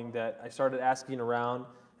following that I started asking around,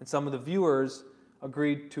 and some of the viewers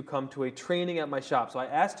agreed to come to a training at my shop. So I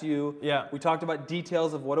asked you, yeah. We talked about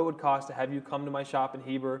details of what it would cost to have you come to my shop in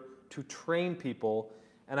Heber to train people,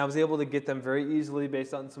 and I was able to get them very easily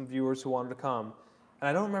based on some viewers who wanted to come. And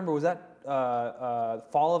I don't remember, was that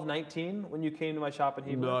fall of 19 when you came to my shop in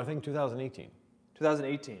Heber? No, I think 2018.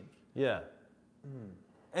 2018. Yeah.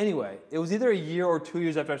 Anyway, it was either a year or 2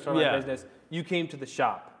 years after I started my business, you came to the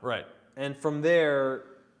shop. Right. And from there,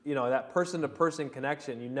 that person-to-person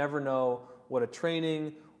connection, you never know what a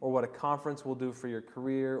training or what a conference will do for your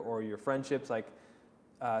career or your friendships. Like,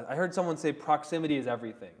 I heard someone say proximity is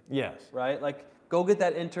everything. Yes. Right? Like, go get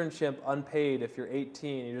that internship unpaid if you're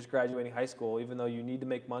 18, you're just graduating high school, even though you need to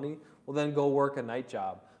make money. Well, then go work a night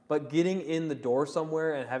job. But getting in the door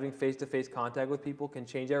somewhere and having face-to-face contact with people can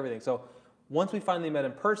change everything. So once we finally met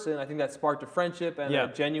in person, I think that sparked a friendship and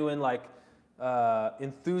a genuine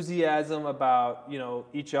enthusiasm about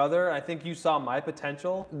each other. I think you saw my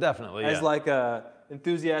potential. Definitely, as like a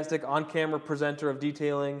enthusiastic on-camera presenter of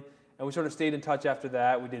detailing, and we sort of stayed in touch after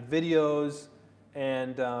that. We did videos,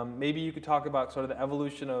 and maybe you could talk about sort of the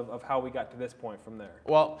evolution of how we got to this point from there.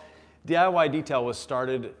 Well, DIY Detail was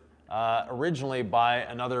started originally by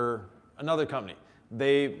another company.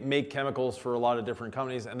 They make chemicals for a lot of different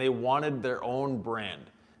companies, and they wanted their own brand.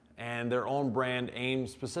 And their own brand aimed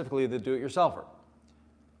specifically at the do-it-yourselfer.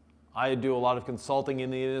 I do a lot of consulting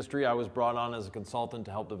in the industry. I was brought on as a consultant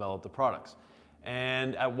to help develop the products.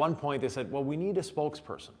 And at one point they said, well, we need a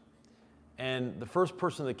spokesperson. And the first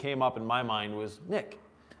person that came up in my mind was Nick.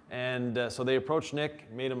 And so they approached Nick,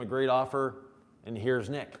 made him a great offer, and here's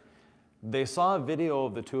Nick. They saw a video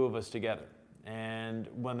of the two of us together. And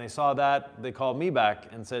when they saw that, they called me back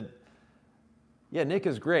and said, yeah, Nick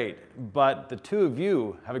is great, but the two of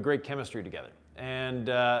you have a great chemistry together. And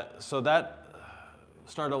so that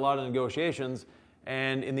started a lot of negotiations.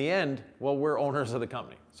 And in the end, well, we're owners of the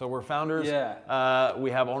company. So we're founders. Yeah.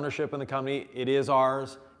 We have ownership in the company. It is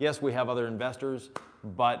ours. Yes, we have other investors,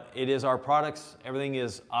 but it is our products. Everything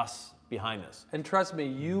is us behind this. And trust me,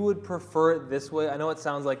 you would prefer it this way. I know it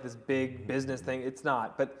sounds like this big business thing. It's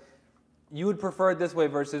not, but you would prefer it this way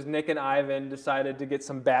versus Nick and Yvan decided to get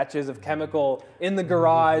some batches of chemical in the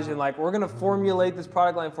garage and like, we're going to formulate this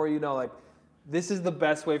product line for you. No, like, this is the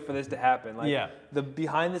best way for this to happen. Like, the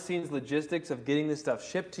behind the scenes logistics of getting this stuff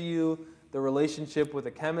shipped to you, the relationship with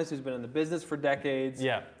a chemist who's been in the business for decades.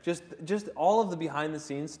 Just all of the behind the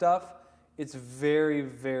scenes stuff. It's very,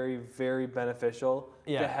 very, very beneficial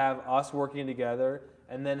to have us working together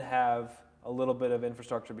and then have a little bit of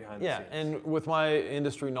infrastructure behind the scenes. And with my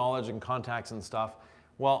industry knowledge and contacts and stuff,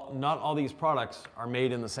 well, not all these products are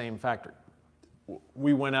made in the same factory.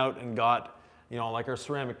 we went out and got, like our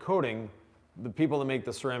ceramic coating, the people that make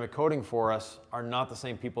the ceramic coating for us are not the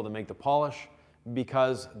same people that make the polish,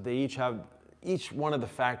 because they each one of the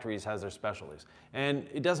factories has their specialties. And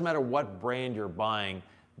it doesn't matter what brand you're buying,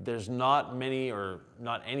 there's not many, or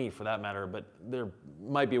not any for that matter, but there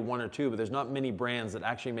might be one or two, but there's not many brands that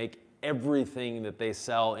actually make everything that they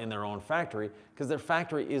sell in their own factory, because their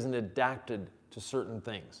factory isn't adapted to certain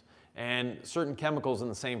things. And certain chemicals in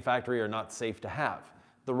the same factory are not safe to have,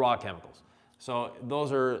 the raw chemicals. So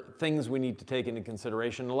those are things we need to take into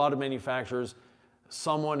consideration. A lot of manufacturers,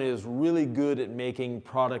 someone is really good at making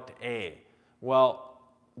product A. Well,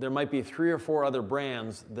 there might be 3 or 4 other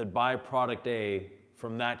brands that buy product A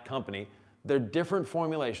from that company. They're different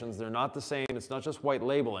formulations, they're not the same, it's not just white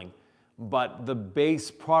labeling, but the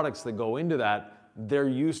base products that go into that, they're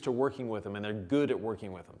used to working with them and they're good at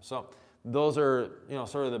working with them. So those are,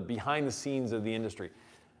 sort of the behind the scenes of the industry.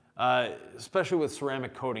 Especially with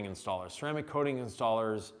ceramic coating installers. Ceramic coating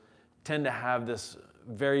installers tend to have this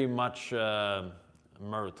very much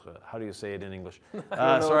meurtre. How do you say it in English?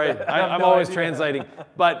 Sorry, I'm always translating.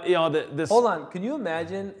 But this. Hold on. Can you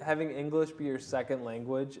imagine having English be your second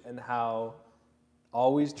language and how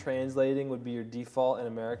always translating would be your default in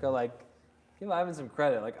America? Like, give Ivan some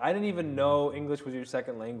credit. Like, I didn't even know English was your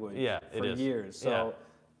second language for years. So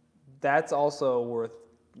that's also worth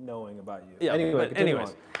knowing about you. Yeah.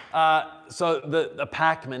 Anyways, so the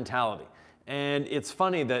pack mentality, and it's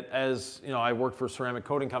funny that as I worked for ceramic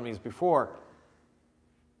coating companies before.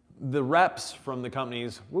 The reps from the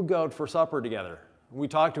companies would go out for supper together. We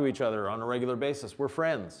talk to each other on a regular basis. We're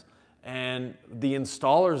friends. And the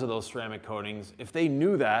installers of those ceramic coatings, if they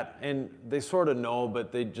knew that, and they sort of know,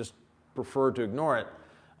 but they just prefer to ignore it,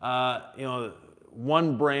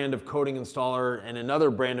 one brand of coating installer and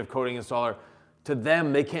another brand of coating installer, to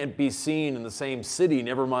them, they can't be seen in the same city,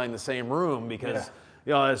 never mind the same room, because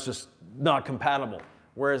it's just not compatible.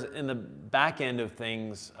 Whereas in the back end of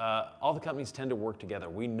things, all the companies tend to work together.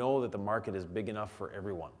 We know that the market is big enough for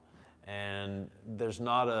everyone, and there's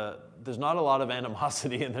not a lot of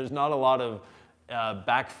animosity, and there's not a lot of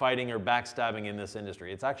backfighting or backstabbing in this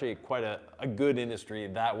industry. It's actually quite a good industry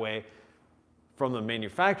that way, from the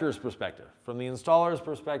manufacturer's perspective. From the installer's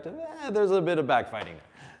perspective, there's a bit of backfighting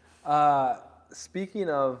there. Speaking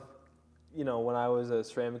of, when I was a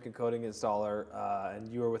ceramic and coating installer and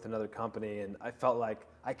you were with another company, and I felt like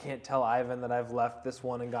I can't tell Ivan that I've left this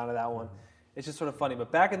one and gone to that one. It's just sort of funny.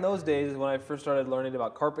 But back in those days, when I first started learning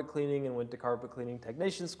about carpet cleaning and went to carpet cleaning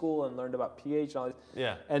technician school and learned about pH and all this.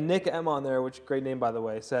 Yeah. And Nick M on there, which great name by the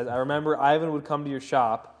way, says, I remember Ivan would come to your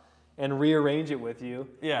shop and rearrange it with you.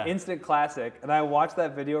 Yeah. Instant classic. And I watched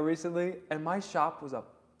that video recently, and my shop was a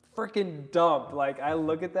freaking dump. Like, I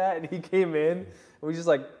look at that, and he came in, and we just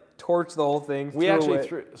torched the whole thing. We actually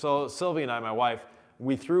threw, so Sylvie and I, my wife,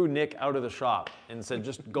 we threw Nick out of the shop and said,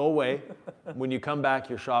 just go away. When you come back,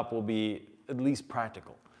 your shop will be at least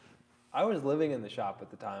practical. I was living in the shop at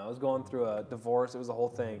the time. I was going through a divorce. It was a whole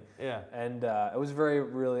thing. Yeah. And it was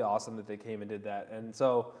really awesome that they came and did that. And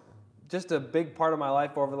so just a big part of my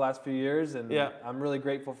life over the last few years, and I'm really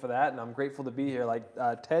grateful for that, and I'm grateful to be here. Like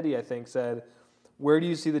Teddy, I think, said, where do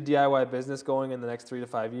you see the DIY business going in the next 3 to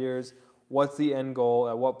 5 years? What's the end goal?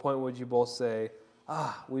 At what point would you both say,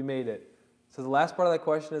 we made it? So the last part of that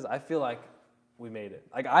question is, I feel like we made it.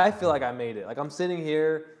 Like, I feel like I made it. Like, I'm sitting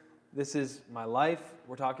here, this is my life.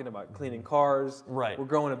 We're talking about cleaning cars. Right. We're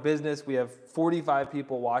growing a business. We have 45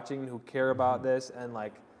 people watching who care about this, and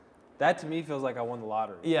that to me feels like I won the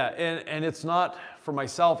lottery. Yeah, and it's not, for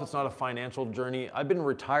myself, it's not a financial journey. I've been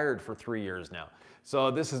retired for 3 years now.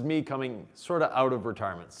 So this is me coming sort of out of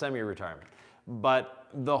retirement, semi-retirement. But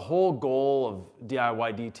the whole goal of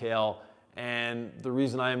DIY Detail, and the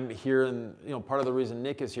reason I'm here, and part of the reason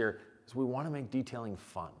Nick is here, is we want to make detailing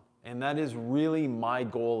fun. And that is really my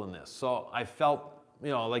goal in this. So I felt,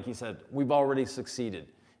 like you said, we've already succeeded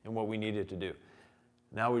in what we needed to do.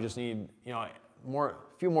 Now we just need, a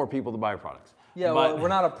few more people to buy our products. Yeah, well, we're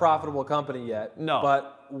not a profitable company yet. No.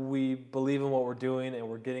 But we believe in what we're doing, and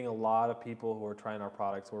we're getting a lot of people who are trying our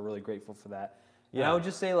products. We're really grateful for that. Yeah. And I would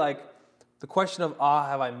just say, the question of,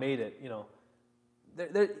 have I made it? You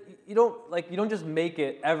don't just make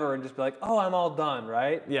it ever and just be like, I'm all done,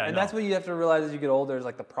 right? Yeah. And that's what you have to realize as you get older, is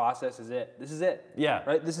the process is it. This is it. Yeah.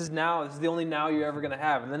 Right? This is now. This is the only now you're ever going to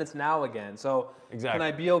have. And then it's now again. So exactly. Can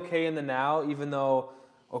I be okay in the now, even though,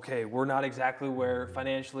 we're not exactly where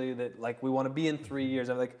financially that we want to be in 3 years.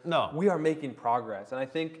 I'm no. We are making progress. And I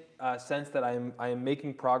think sense that I am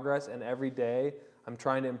making progress, and every day I'm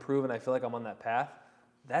trying to improve, and I feel like I'm on that path.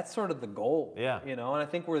 That's sort of the goal. Yeah. And I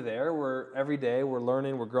think we're there. Every day we're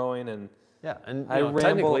learning, we're growing, and Yeah, and ramble.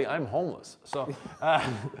 technically I'm homeless. So I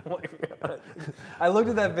looked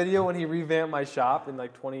at that video when he revamped my shop in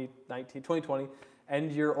like 2020,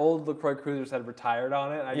 and your old LaCroix Cruiser said retired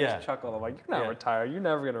on it. I just chuckled. I'm like, you're not retired. You're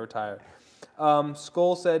never going to retire.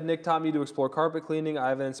 Skull said, Nick taught me to explore carpet cleaning.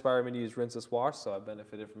 Ivan inspired me to use rinseless wash, so I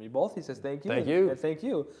benefited from you both. He says, thank you. Thank you. Thank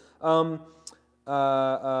you.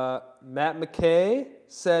 Matt McKay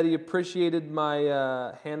said he appreciated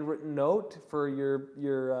my handwritten note for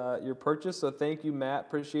your purchase. So thank you, Matt.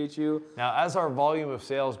 Appreciate you. Now, as our volume of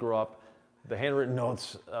sales grow up, the handwritten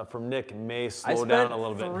notes from Nick may slow down a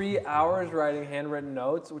little bit. I spent 3 hours writing handwritten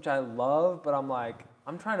notes, which I love, but I'm like,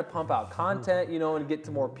 I'm trying to pump out content, and get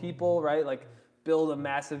to more people, right? Like build a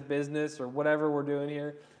massive business or whatever we're doing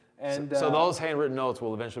here. And so those handwritten notes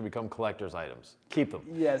will eventually become collector's items. Keep them.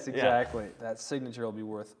 Yes, exactly. Yeah. That signature will be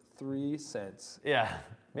worth 3 cents. Yeah,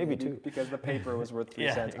 maybe 2. Because the paper was worth 3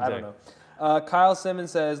 cents. Exactly. I don't know. Kyle Simmons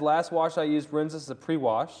says, last wash I used rinseless as a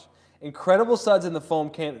pre-wash. Incredible suds in the foam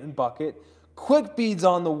can and bucket. Quick beads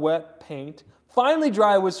on the wet paint. Finally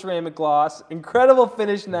dry with ceramic gloss. Incredible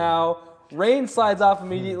finish now. Rain slides off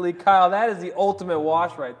immediately. Kyle, that is the ultimate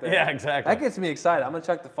wash right there. Yeah, exactly. That gets me excited. I'm going to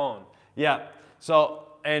check the phone. Yeah. So,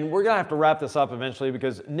 and we're going to have to wrap this up eventually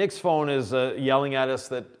because Nick's phone is yelling at us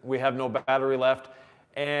that we have no battery left.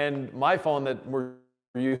 And my phone that we're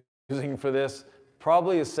using for this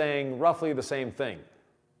probably is saying roughly the same thing.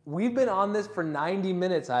 We've been on this for 90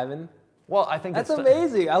 minutes, Ivan. Well, I think that's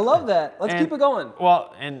amazing. I love that. Let's keep it going.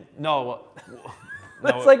 Well, and no.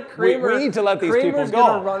 That's like Kramer. We need to let these Kramer's people go.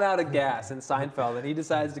 Going to run out of gas in Seinfeld, and he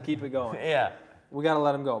decides to keep it going. Yeah. We got to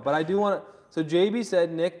let him go. But I do want to. So JB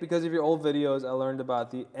said, Nick, because of your old videos, I learned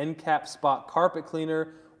about the end cap spot carpet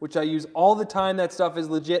cleaner, which I use all the time. That stuff is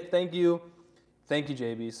legit. Thank you. Thank you,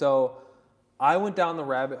 JB. So I went down the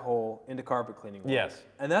rabbit hole into carpet cleaning. Yes.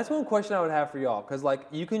 And that's one question I would have for y'all, because like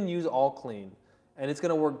you can use all clean, and it's going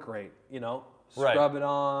to work great, Scrub it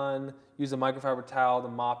on, use a microfiber towel to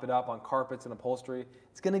mop it up on carpets and upholstery.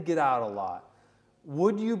 It's going to get out a lot.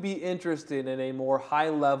 Would you be interested in a more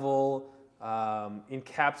high-level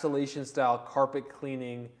encapsulation-style carpet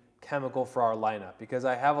cleaning chemical for our lineup? Because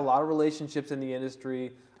I have a lot of relationships in the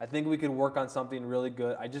industry. I think we could work on something really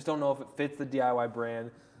good. I just don't know if it fits the DIY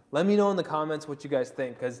brand. Let me know in the comments what you guys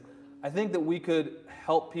think, because I think that we could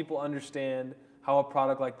help people understand how a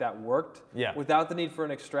product like that worked without the need for an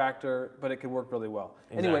extractor, but it could work really well.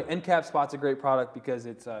 Exactly. Anyway, End Cap Spot's a great product because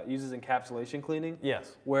it uses encapsulation cleaning.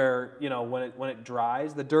 Yes. Where, when it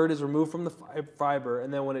dries, the dirt is removed from the fiber,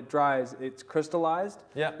 and then when it dries, it's crystallized.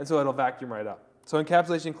 Yeah. And so it'll vacuum right up. So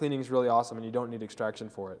encapsulation cleaning is really awesome, and you don't need extraction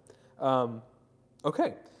for it.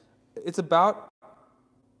 Okay. It's about...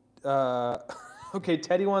 okay,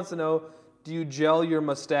 Teddy wants to know, do you gel your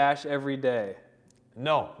mustache every day?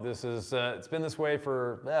 No, this is, it's been this way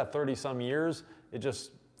for 30-some years. It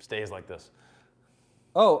just stays like this.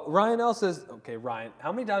 Oh, Ryan L says, okay, Ryan,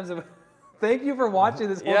 how many times have... Thank you for watching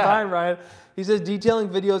this whole time, Ryan. He says, detailing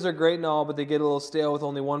videos are great and all, but they get a little stale with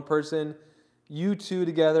only one person. You two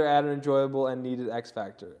together add an enjoyable and needed X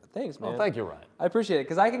factor. Thanks, man. Well, thank you, Ryan. I appreciate it,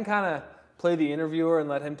 because I can kind of play the interviewer and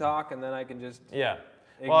let him talk, and then I can just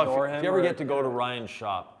ignore him. If you ever get to go to Ryan's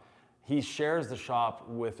shop, he shares the shop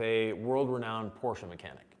with a world-renowned Porsche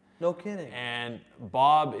mechanic. No kidding. And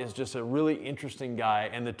Bob is just a really interesting guy,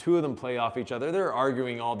 and the two of them play off each other. They're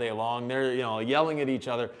arguing all day long. They're yelling at each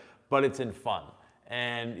other, but it's in fun.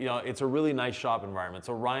 And it's a really nice shop environment.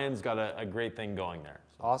 So Ryan's got a great thing going there.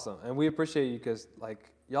 Awesome, and we appreciate you because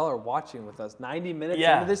y'all are watching with us 90 minutes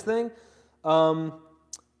into this thing.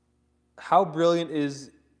 How brilliant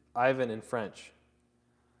is Ivan in French?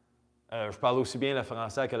 Je parle aussi bien le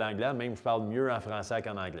français que l'anglais, même je parle mieux en français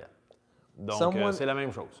qu'en anglais. Donc, c'est la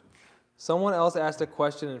même chose. Someone else asked a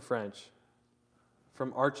question in French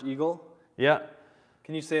from Arch Eagle. Yeah.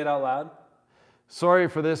 Can you say it out loud? Sorry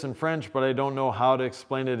for this in French, but I don't know how to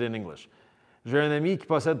explain it in English. J'ai un ami qui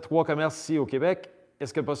possède 3 commerces ici au Québec.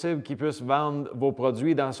 Est-ce que possible qu'il puisse vendre vos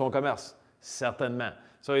produits dans son commerce? Certainement.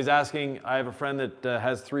 So he's asking, I have a friend that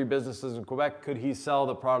has 3 businesses in Quebec. Could he sell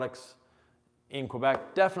the products in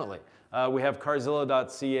Quebec? Definitely. We have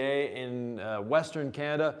Carzilla.ca in Western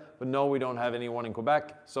Canada, but no, we don't have anyone in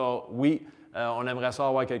Quebec. So oui, on aimerait ça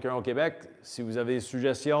avoir quelqu'un au Québec. Si vous avez des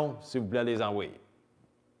suggestions, s'il vous plaît, les envoyer.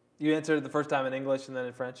 You answered the first time in English and then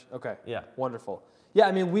in French? Okay. Yeah. Wonderful. Yeah,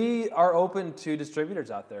 I mean, we are open to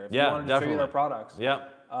distributors out there. If you want to distribute our products. Yeah.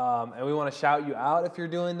 And we want to shout you out if you're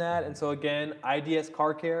doing that. And so again, IDS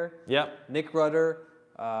Car Care. Yep. Nick Rudder.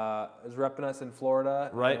 Is repping us in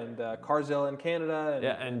Florida, right? And Carzilla in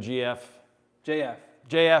Canada. And GF. JF.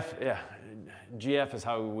 JF, yeah. GF is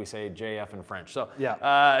how we say JF in French. So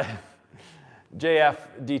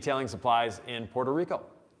JF Detailing Supplies in Puerto Rico.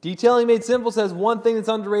 Detailing Made Simple says, one thing that's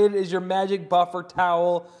underrated is your Magic Buffer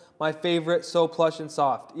towel. My favorite, so plush and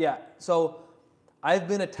soft. Yeah, so I've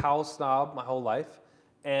been a towel snob my whole life.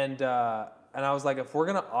 And I was like, if we're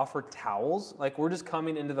gonna offer towels, like we're just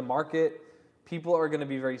coming into the market, people are gonna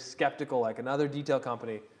be very skeptical, like another detail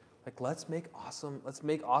company. Like, let's make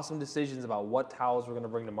awesome decisions about what towels we're gonna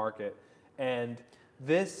bring to market. And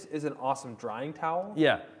this is an awesome drying towel.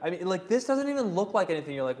 Yeah. I mean, like this doesn't even look like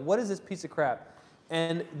anything. You're like, what is this piece of crap?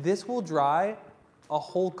 And this will dry a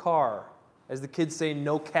whole car. As the kids say,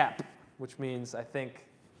 no cap, which means, I think,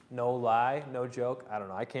 no lie, no joke. I don't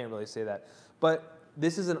know, I can't really say that. But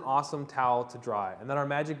this is an awesome towel to dry. And then our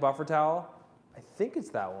Magic Buffer towel, I think it's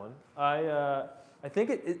that one. I think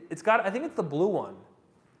it's the blue one.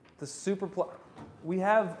 The super, we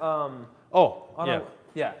have,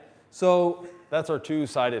 yeah. So That's our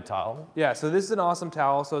two-sided towel. yeah, so this is an awesome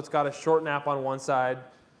towel. So it's got a short nap on one side,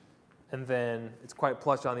 and then it's quite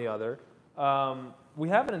plush on the other. We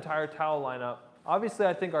have an entire towel lineup. Obviously,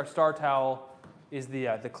 I think our star towel is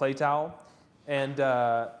the clay towel. And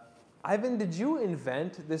Ivan, did you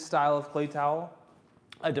invent this style of clay towel?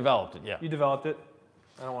 I developed it, yeah. You developed it?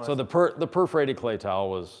 I don't want So the perforated clay towel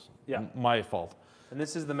was my fault. And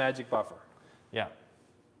this is the Magic Buffer. Yeah.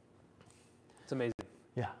 It's amazing.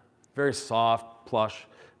 Yeah. Very soft, plush.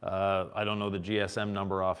 I don't know the GSM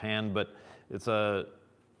number offhand, but it's a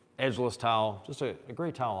edgeless towel. Just a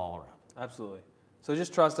great towel all around. Absolutely. So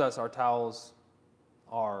just trust us, our towels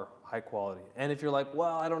are high quality. And if you're like,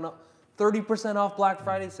 well, I don't know, 30% off Black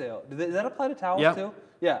Friday sale. Does that apply to towels too?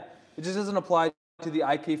 Yeah. It just doesn't apply to the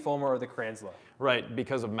IK Foamer or the Kranzla. Right,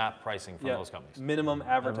 because of MAP pricing from those companies. Minimum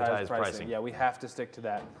advertised pricing. Yeah, we have to stick to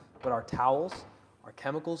that. But our towels, our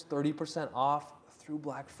chemicals, 30% off through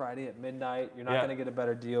Black Friday at midnight. You're not going to get a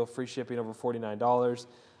better deal. Free shipping over $49.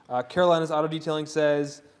 Carolina's Auto Detailing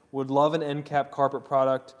says, would love an end cap carpet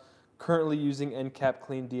product. Currently using end cap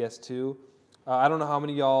clean DS2. I don't know how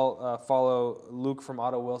many of y'all follow Luke from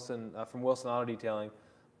Wilson Auto Detailing,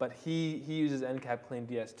 but he uses end cap clean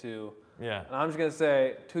DS2. Yeah. And I'm just gonna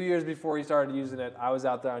say, 2 years before he started using it, I was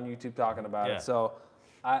out there on YouTube talking about it. So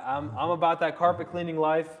I'm about that carpet cleaning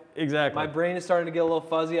life. Exactly. My brain is starting to get a little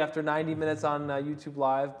fuzzy after 90 minutes on YouTube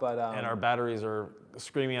Live, but and our batteries are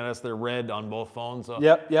screaming at us. They're red on both phones. So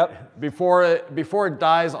Yep. Before it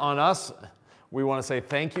dies on us, we want to say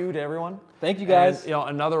thank you to everyone. Thank you, guys. And,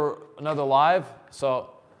 another live.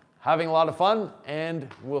 So having a lot of fun, and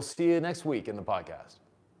we'll see you next week in the podcast.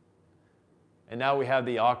 And now we have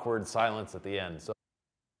the awkward silence at the end. So.